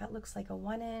 That looks like a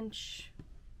 1-inch.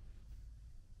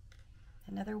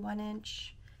 Another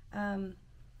 1-inch.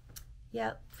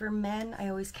 Yeah, for men, I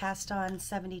always cast on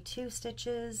 72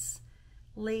 stitches.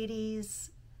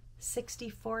 Ladies,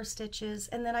 64 stitches.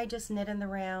 And then I just knit in the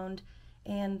round,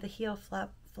 and the heel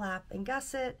flap and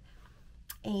gusset,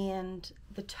 and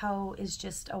the toe is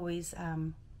just always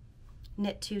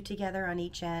knit 2 together on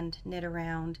each end, knit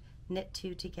around, knit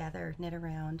 2 together, knit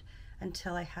around,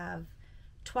 until I have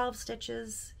 12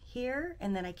 stitches here,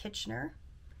 and then I Kitchener.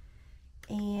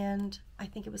 and I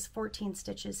think it was 14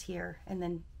 stitches here, and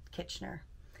then Kitchener.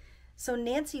 So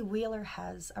Nancy Wheeler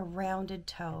has a rounded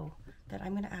toe that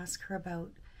I'm going to ask her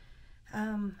about.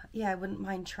 Yeah, I wouldn't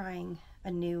mind trying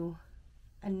a new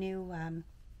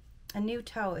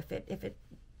toe if it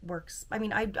works. I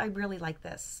mean, I really like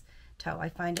this toe. I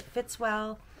find it fits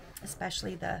well,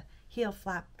 especially the heel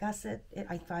flap gusset.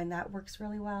 I find that works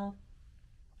really well.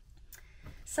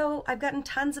 So I've gotten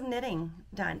tons of knitting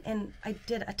done, and I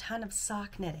did a ton of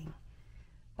sock knitting.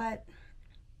 But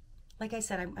like I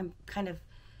said, I'm kind of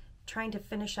trying to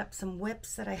finish up some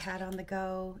whips that I had on the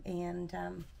go, and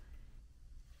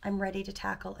I'm ready to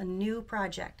tackle a new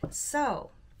project.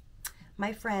 So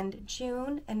my friend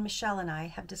June and Michelle and I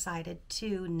have decided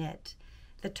to knit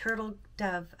the Turtle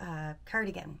Dove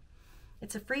cardigan.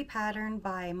 It's a free pattern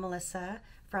by Melissa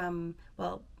from,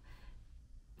 well,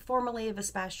 formerly of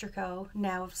Espastrico,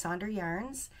 now of Sonder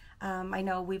Yarns. I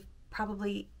know we've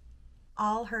probably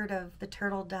all heard of the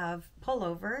Turtle Dove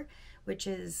pullover, which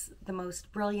is the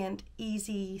most brilliant,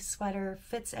 easy sweater,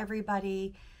 fits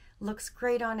everybody, looks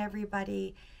great on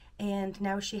everybody. And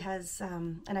now she has,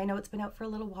 and I know it's been out for a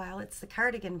little while, it's the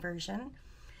cardigan version.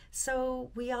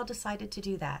 So we all decided to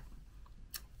do that.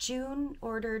 June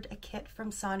ordered a kit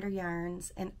from Sonder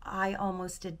Yarns, and I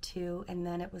almost did too. And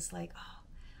then it was like, oh,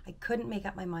 I couldn't make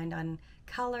up my mind on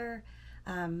color.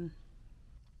 And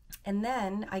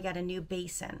then I got a new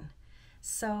basin.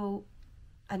 So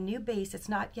a new base, it's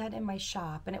not yet in my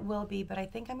shop, and it will be, but I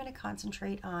think I'm going to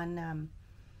concentrate on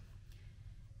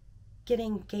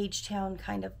getting Gagetown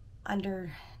kind of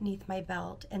underneath my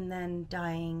belt, and then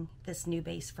dyeing this new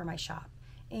base for my shop.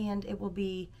 And it will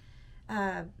be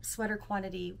sweater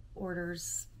quantity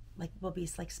orders, will be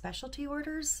like specialty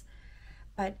orders,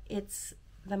 but it's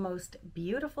the most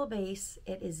beautiful base.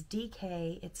 It is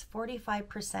DK. It's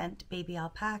 45% baby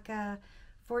alpaca,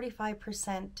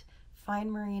 45%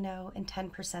 fine merino, and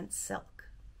 10% silk.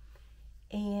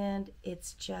 And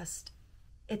it's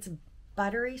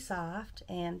buttery soft,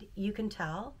 and you can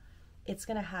tell it's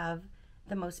going to have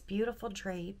the most beautiful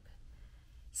drape.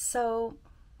 So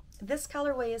this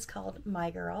colorway is called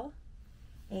My Girl,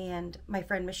 and my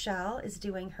friend Michelle is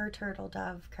doing her Turtle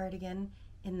Dove cardigan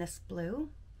in this blue.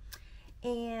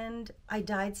 And I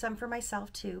dyed some for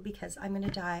myself too, because I'm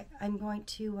going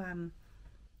to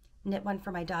knit one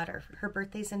for my daughter. Her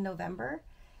birthday's in November,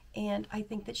 and I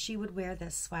think that she would wear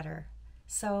this sweater.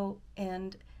 So,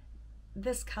 and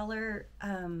this color,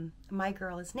 My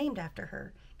Girl, is named after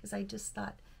her, because I just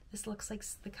thought this looks like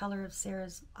the color of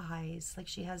Sarah's eyes. Like,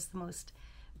 she has the most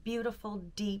beautiful,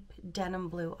 deep denim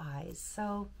blue eyes.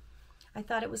 So I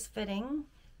thought it was fitting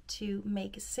to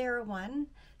make Sarah one.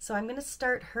 So I'm going to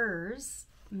start hers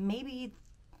maybe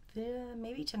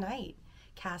tonight,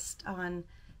 cast on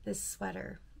this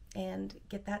sweater and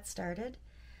get that started.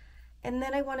 And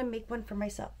then I want to make one for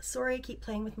myself. Sorry, I keep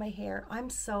playing with my hair. I'm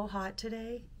so hot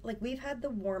today. Like, we've had the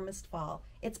warmest fall.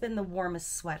 It's been the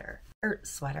warmest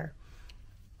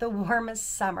the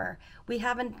warmest summer. We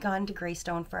haven't gone to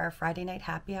Greystone for our Friday night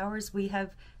happy hours. We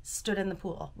have stood in the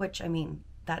pool, which, I mean,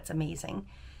 that's amazing.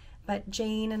 But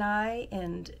Jane and I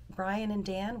and Brian and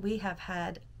Dan, we have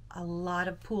had a lot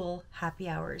of pool happy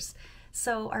hours.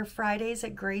 So our Fridays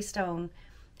at Greystone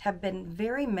have been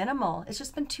very minimal. It's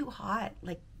just been too hot,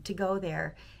 like, to go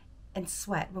there and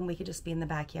sweat when we could just be in the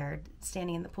backyard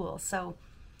standing in the pool. So,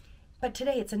 but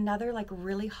today it's another like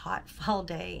really hot fall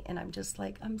day, and I'm just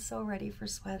like, I'm so ready for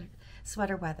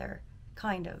sweater weather,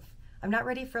 kind of. I'm not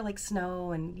ready for like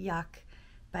snow and yuck,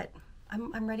 but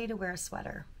I'm ready to wear a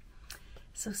sweater.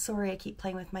 So sorry I keep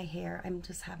playing with my hair. I'm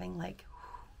just having like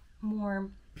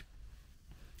warm.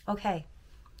 Okay,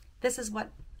 this is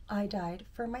what I dyed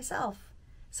for myself.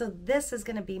 So this is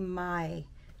going to be my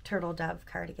Turtle Dove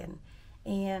cardigan,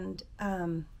 and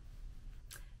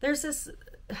there's this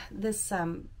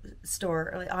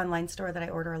store, online store, that I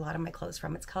order a lot of my clothes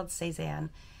from. It's called Cezanne,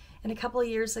 and a couple of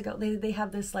years ago they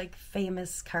have this like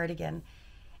famous cardigan,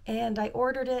 and I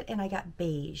ordered it and I got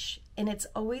beige, and it's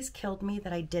always killed me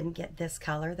that I didn't get this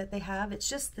color that they have. It's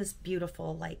just this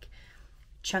beautiful like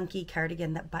chunky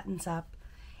cardigan that buttons up,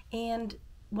 and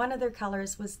one of their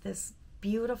colors was this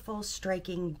beautiful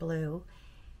striking blue.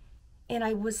 And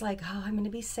I was like, oh, I'm going to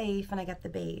be safe, and I got the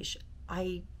beige.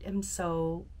 I am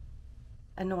so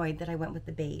annoyed that I went with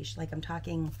the beige. Like, I'm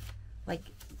talking, like,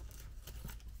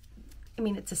 I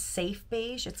mean, it's a safe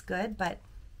beige. It's good, but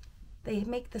they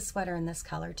make the sweater in this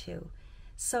color too.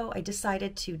 So I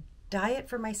decided to dye it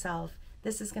for myself.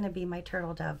 This is going to be my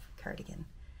Turtle Dove cardigan.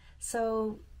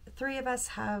 So 3 of us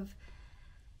have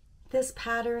this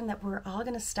pattern that we're all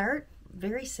going to start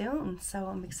very soon. So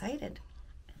I'm excited.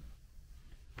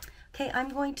 Okay,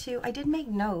 I did make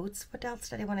notes. What else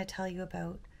did I want to tell you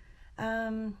about?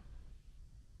 I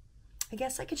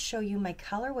guess I could show you my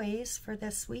colorways for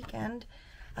this weekend.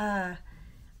 I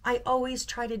always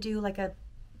try to do like a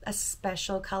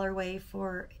special colorway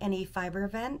for any fiber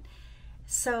event.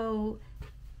 So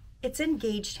it's in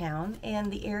Gagetown,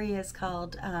 and the area is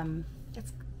called, I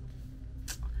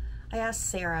asked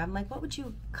Sarah, I'm like, what would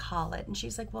you call it? And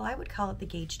she's like, well, I would call it the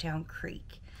Gagetown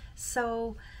Creek.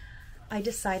 So I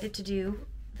decided to do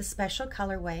the special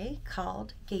colorway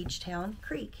called Gagetown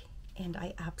Creek, and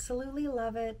I absolutely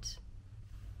love it.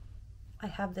 I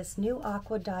have this new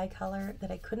aqua dye color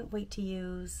that I couldn't wait to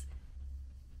use,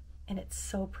 and it's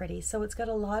so pretty. So it's got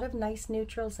a lot of nice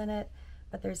neutrals in it,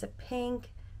 but there's a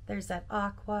pink, there's that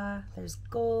aqua, there's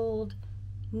gold,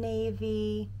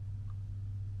 navy,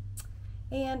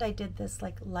 and I did this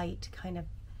like light kind of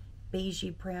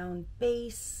beigey brown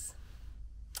base.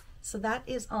 So that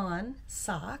is on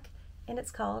sock, and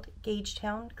it's called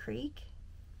Gagetown Creek.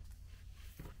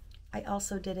 I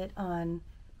also did it on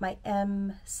my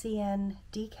MCN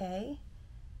DK,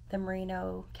 the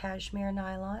merino cashmere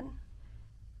nylon,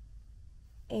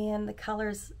 and the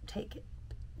colors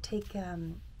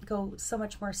go so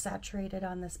much more saturated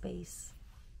on this base.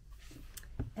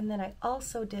 And then I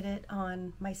also did it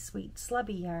on my Sweet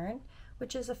Slubby yarn,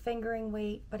 which is a fingering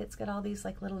weight, but it's got all these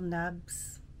like little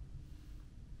nubs.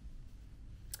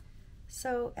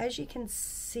 So as you can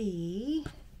see,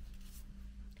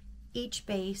 each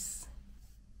base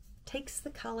takes the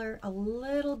color a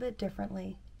little bit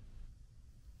differently.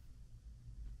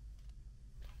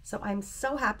 So I'm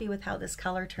so happy with how this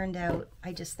color turned out.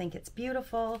 I just think it's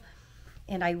beautiful,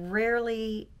 and I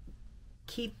rarely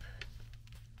keep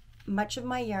much of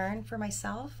my yarn for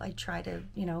myself. I try to,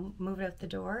 move it out the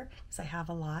door because I have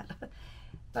a lot.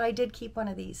 But I did keep one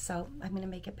of these, so I'm going to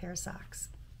make a pair of socks.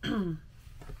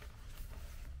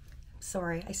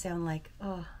 Sorry, I sound like,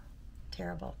 oh,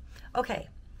 terrible. Okay,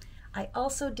 I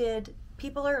also did,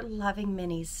 people are loving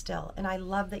minis still, and I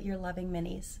love that you're loving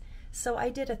minis. So I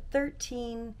did a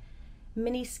 13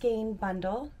 mini skein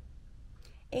bundle,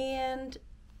 and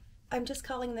I'm just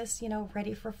calling this,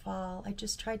 ready for fall. I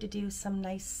just tried to do some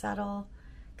nice subtle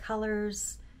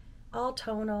colors, all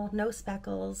tonal, no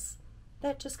speckles.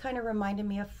 That just kind of reminded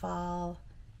me of fall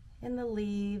and the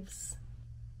leaves.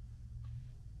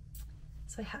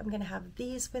 So I'm going to have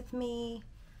these with me.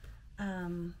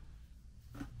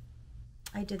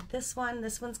 I did this one.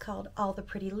 This one's called All the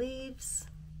Pretty Leaves.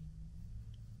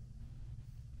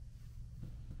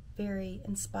 Very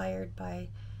inspired by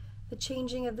the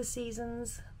changing of the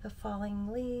seasons, the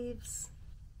falling leaves.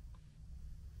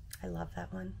 I love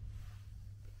that one.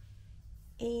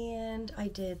 And I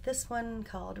did this one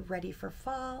called Ready for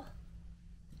Fall,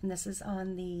 and this is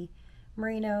on the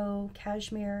merino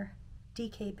cashmere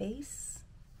DK base.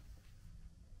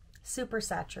 Super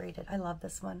saturated. I love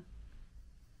this one.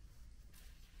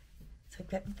 So I've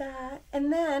got that.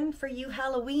 And then for you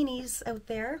Halloweenies out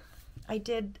there, I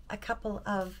did a couple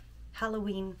of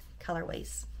Halloween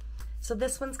colorways. So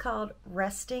this one's called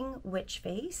Resting Witch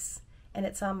Face, and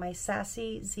it's on my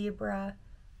Sassy Zebra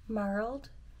Marled,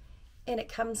 and it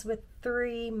comes with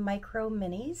 3 micro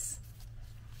minis.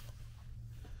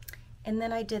 And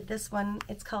then I did this one,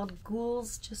 it's called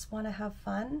Ghouls Just Want to Have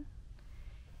Fun,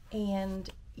 and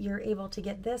you're able to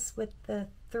get this with the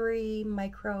 3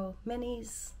 micro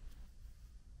minis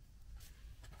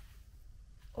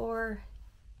or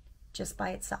just by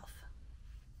itself.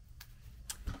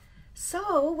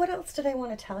 So what else did I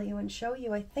want to tell you and show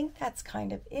you? I think that's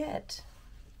kind of it.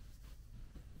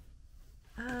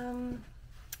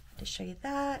 To show you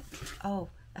that. Oh,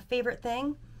 a favorite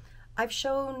thing. I've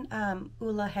shown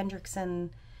Ulla Hendrickson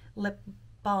lip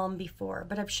balm before,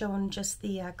 but I've shown just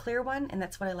the clear one, and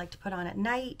that's what I like to put on at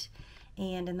night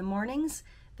and in the mornings.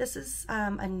 This is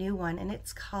a new one, and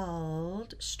it's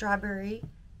called Strawberry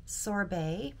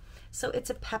Sorbet. So it's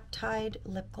a peptide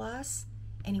lip gloss.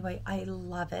 Anyway, I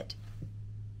love it.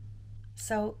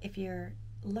 So if you're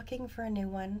looking for a new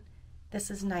one,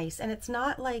 this is nice. And it's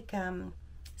not like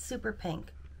super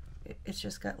pink. It's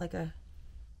just got like a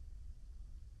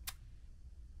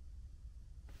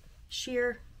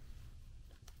sheer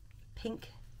pink,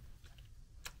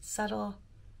 subtle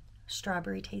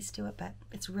strawberry taste to it, but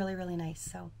it's really, really nice.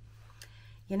 So,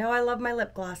 I love my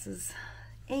lip glosses.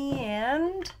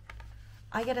 And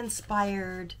I get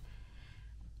inspired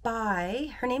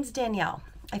by, her name's Danielle.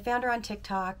 I found her on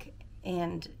TikTok,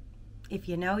 and if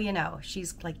you know, you know.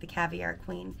 She's like the caviar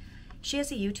queen. She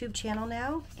has a YouTube channel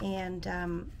now, and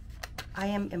I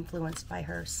am influenced by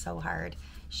her so hard.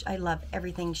 I love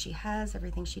everything she has,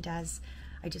 everything she does.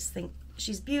 I just think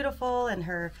she's beautiful, and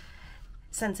her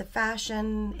sense of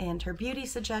fashion and her beauty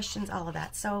suggestions, all of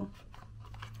that. So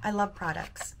I love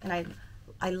products, and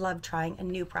I love trying a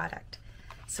new product.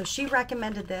 So she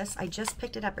recommended this. I just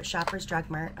picked it up at Shoppers Drug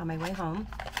Mart on my way home.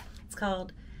 It's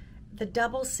called the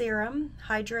Double Serum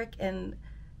Hydric and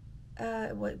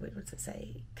what's it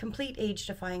say? Complete Age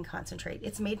Defying Concentrate.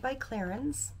 It's made by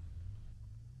Clarins.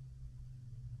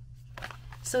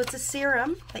 So it's a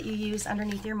serum that you use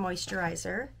underneath your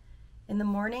moisturizer in the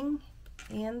morning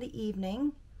and the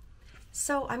evening.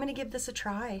 So I'm going to give this a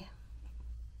try.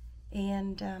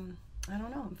 And I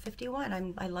don't know, I'm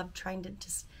 51. I love trying to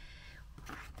just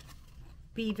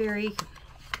be very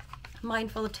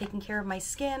mindful of taking care of my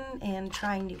skin and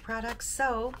trying new products.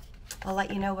 So I'll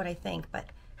let you know what I think. But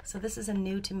so this is a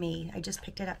new to me. I just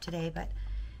picked it up today, but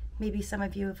maybe some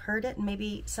of you have heard it and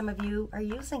maybe some of you are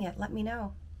using it. Let me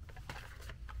know.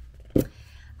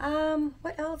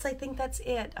 What else? I think that's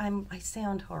it. I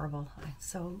sound horrible,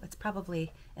 so it's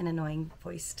probably an annoying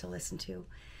voice to listen to.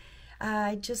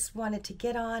 I just wanted to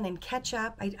get on and catch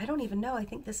up. I don't even know. I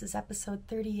think this is episode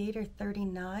 38 or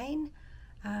 39.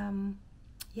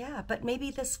 Yeah, but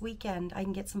maybe this weekend I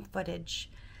can get some footage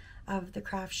of the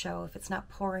craft show if it's not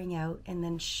pouring out, and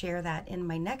then share that in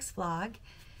my next vlog.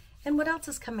 And what else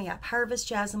is coming up? Harvest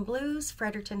Jazz and Blues.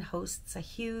 Fredericton hosts a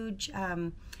huge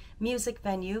music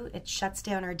venue. It shuts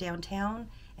down our downtown,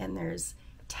 and there's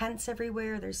tents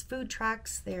everywhere. There's food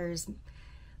trucks. There's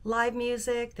live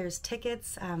music. There's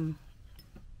tickets.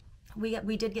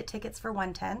 We did get tickets for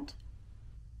one tent,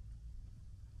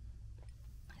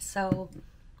 so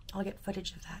I'll get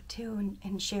footage of that too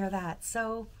and share that.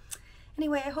 So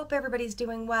anyway, I hope everybody's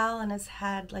doing well and has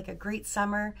had like a great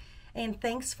summer. And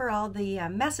thanks for all the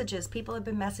messages. People have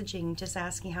been messaging, just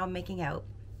asking how I'm making out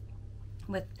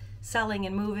with selling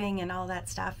and moving and all that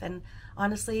stuff. And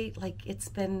honestly, like it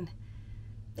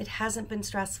hasn't been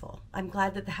stressful. I'm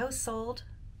glad that the house sold.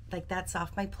 Like that's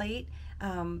off my plate.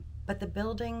 But the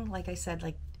building, like I said,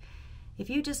 like if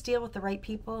you just deal with the right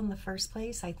people in the first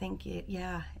place, I think it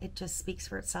just speaks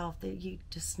for itself. You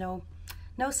just no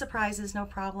surprises, no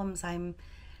problems. I'm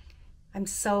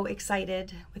so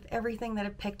excited with everything that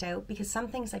I've picked out, because some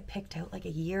things I picked out like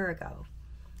a year ago.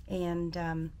 And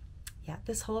yeah,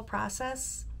 this whole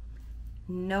process,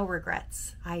 no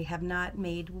regrets. I have not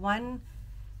made one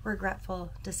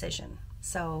regretful decision.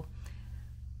 So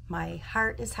my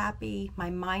heart is happy, my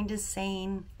mind is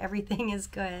sane, everything is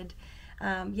good.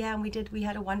 Yeah, and we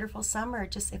had a wonderful summer.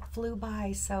 It flew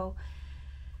by. So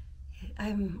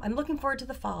I'm looking forward to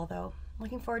the fall though.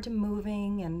 Looking forward to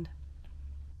moving and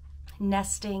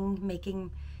nesting,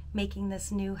 making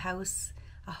this new house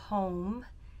a home,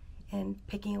 and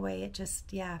picking away at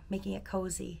just, yeah, making it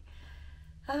cozy.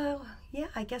 Oh, yeah,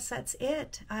 I guess that's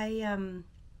it.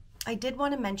 I did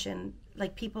want to mention,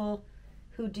 like, people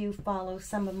who do follow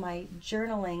some of my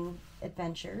journaling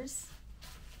adventures.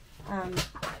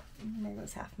 There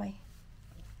goes half my...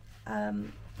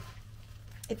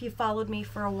 if you followed me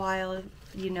for a while,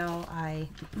 you know I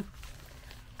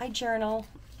journal,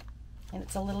 and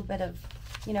it's a little bit of,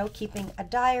 you know, keeping a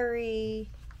diary,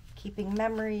 keeping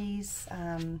memories,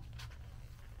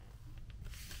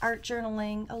 art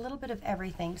journaling, a little bit of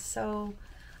everything. So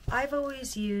I've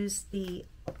always used the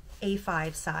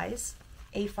A5 size.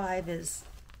 A5 is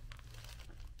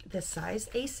this size.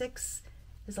 A6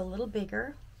 is a little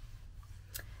bigger.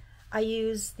 I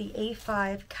use the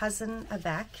A5 Cousin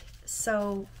Avec.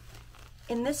 So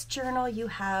in this journal you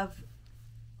have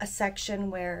a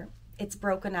section where it's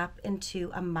broken up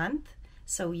into a month.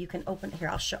 So you can open here.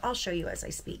 I'll show you as I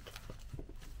speak.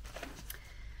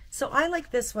 So I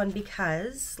like this one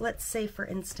because, let's say for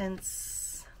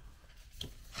instance,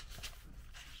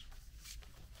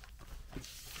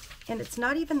 and it's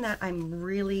not even that I'm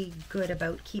really good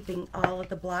about keeping all of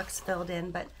the blocks filled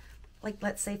in, but like,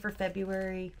 let's say for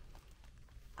February,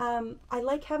 I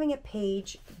like having a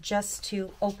page just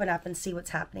to open up and see what's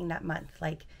happening that month,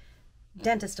 like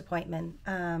dentist appointment,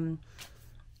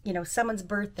 you know, someone's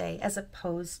birthday, as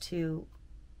opposed to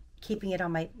keeping it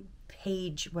on my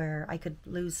page where I could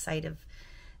lose sight of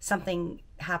something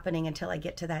happening until I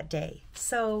get to that day.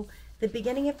 So the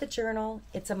beginning of the journal,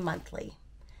 it's a monthly.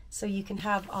 So you can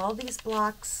have all these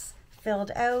blocks filled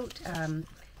out.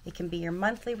 It can be your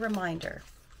monthly reminder.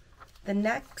 The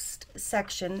next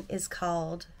section is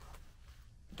called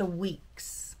the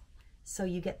weeks. So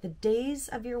you get the days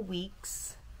of your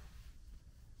weeks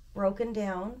broken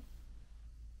down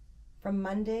from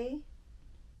Monday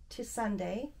to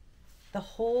Sunday. The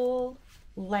whole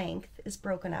length is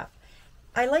broken up.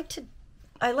 I like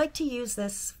to use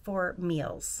this for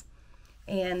meals,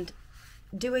 and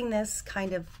doing this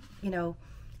kind of, you know,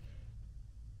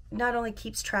 not only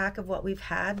keeps track of what we've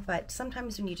had, but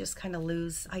sometimes when you just kind of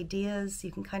lose ideas,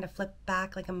 you can kind of flip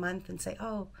back like a month and say,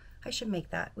 oh, I should make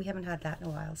that. We haven't had that in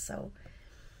a while. So,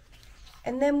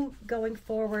 and then going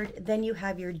forward, then you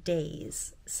have your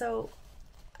days. So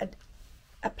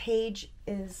a page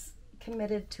is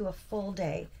committed to a full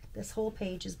day. This whole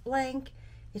page is blank.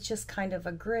 It's just kind of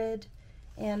a grid.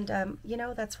 And, you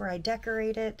know, that's where I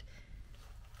decorate it.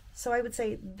 So I would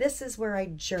say this is where I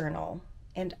journal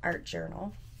and art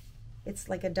journal. It's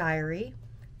like a diary.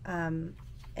 And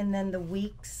then the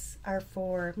weeks are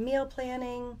for meal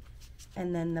planning.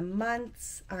 And then the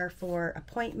months are for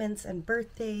appointments and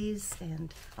birthdays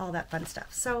and all that fun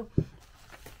stuff. So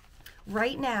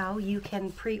right now you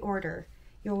can pre-order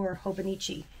your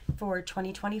Hobonichi for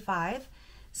 2025.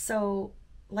 So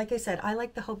like I said, I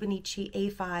like the Hobonichi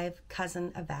A5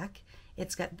 Cousin Avec.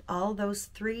 It's got all those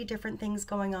 3 different things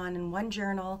going on in one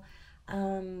journal.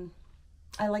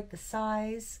 I like the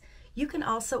size. You can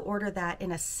also order that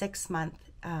in a 6-month,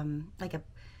 like a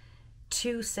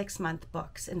 2 6-month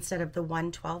books instead of the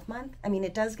 1 12-month. I mean,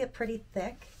 it does get pretty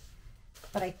thick,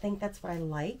 but I think that's what I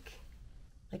like.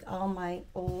 Like all my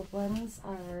old ones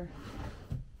are,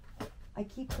 I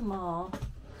keep them all.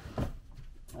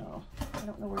 Oh, I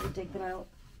don't know where to dig them out.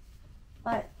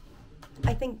 But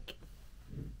I think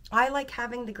I like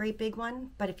having the great big one,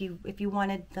 but if you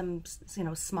wanted them, you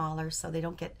know, smaller so they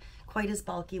don't get quite as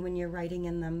bulky when you're writing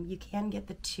in them, you can get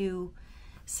the 2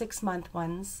 6-month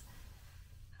ones.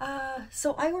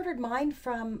 So I ordered mine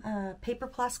from Paper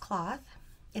Plus Cloth.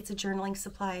 It's a journaling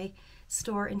supply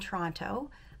store in Toronto,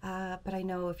 but I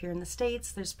know if you're in the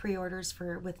States, there's pre-orders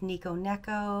with Nico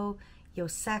Neko,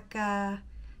 Yoseka,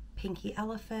 Pinky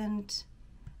Elephant,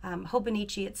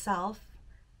 Hobonichi itself.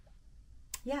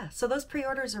 Yeah, so those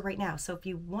pre-orders are right now. So if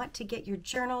you want to get your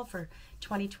journal for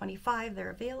 2025, they're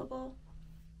available.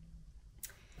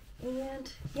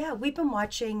 And yeah, we've been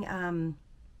watching,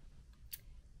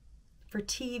 for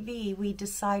TV, we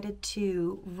decided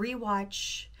to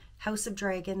rewatch House of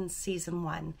Dragons Season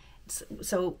 1.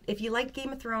 So if you like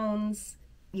Game of Thrones,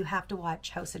 you have to watch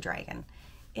House of Dragon.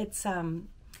 It's,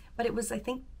 but it was, I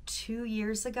think, 2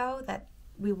 years ago that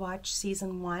we watched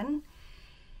Season 1.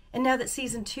 And now that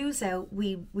Season 2's out,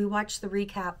 we watched the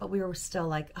recap, but we were still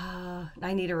like,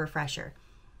 I need a refresher.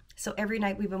 So every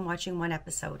night we've been watching 1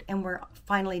 episode, and we're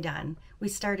finally done. We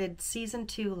started Season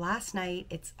 2 last night.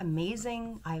 It's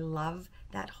amazing. I love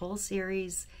that whole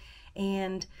series.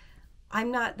 And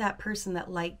I'm not that person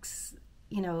that likes,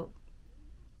 you know,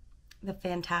 the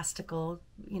fantastical,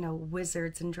 you know,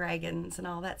 wizards and dragons and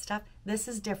all that stuff. This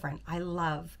is different. I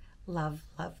love, love,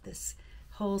 love this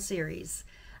whole series.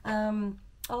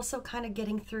 Also kind of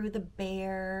getting through the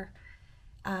bear.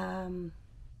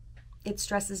 It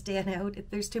stresses Dan out if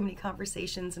there's too many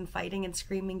conversations and fighting and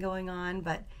screaming going on,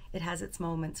 but it has its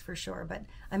moments for sure. But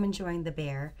I'm enjoying the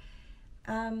bear.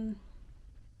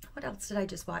 What else did I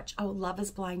just watch? Oh, Love is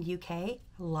Blind UK.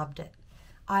 Loved it.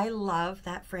 I love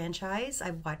that franchise.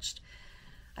 I've watched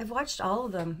all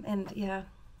of them, and yeah,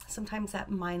 sometimes that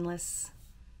mindless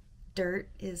dirt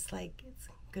is like, it's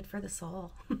good for the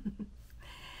soul.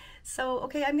 So,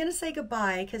 okay, I'm going to say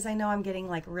goodbye because I know I'm getting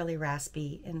like really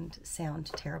raspy and sound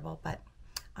terrible, but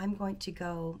I'm going to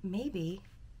go maybe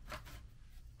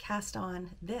cast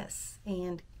on this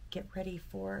and get ready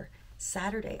for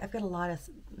Saturday. I got a lot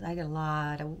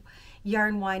of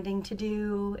yarn winding to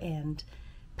do and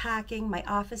packing. My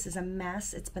office is a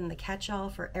mess. It's been the catch-all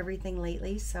for everything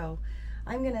lately, so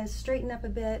I'm going to straighten up a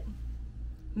bit,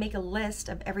 make a list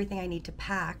of everything I need to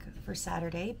pack for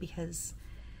Saturday because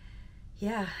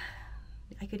yeah,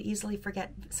 I could easily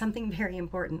forget something very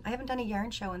important. I haven't done a yarn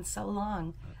show in so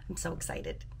long. I'm so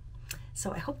excited.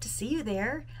 So I hope to see you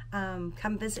there.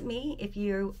 Come visit me if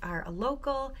you are a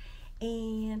local,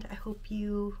 and I hope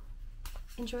you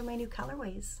enjoy my new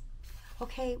colorways.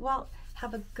 Okay, well,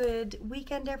 have a good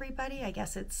weekend, everybody. I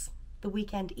guess it's the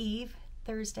weekend eve,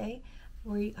 Thursday.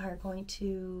 We are going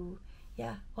to,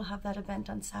 yeah, we'll have that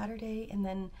event on Saturday, and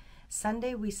then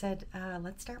Sunday we said,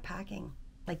 let's start packing.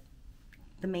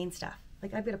 The main stuff.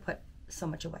 Like, I've got to put so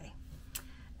much away.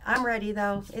 I'm ready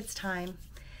though. It's time.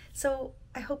 So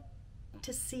I hope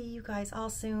to see you guys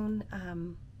all soon.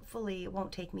 Hopefully it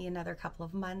won't take me another couple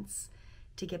of months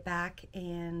to get back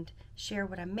and share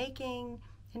what I'm making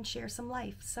and share some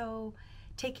life. So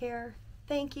take care.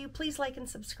 Thank you. Please like and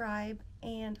subscribe,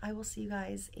 and I will see you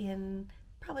guys in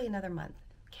probably another month.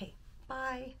 Okay,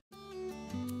 bye.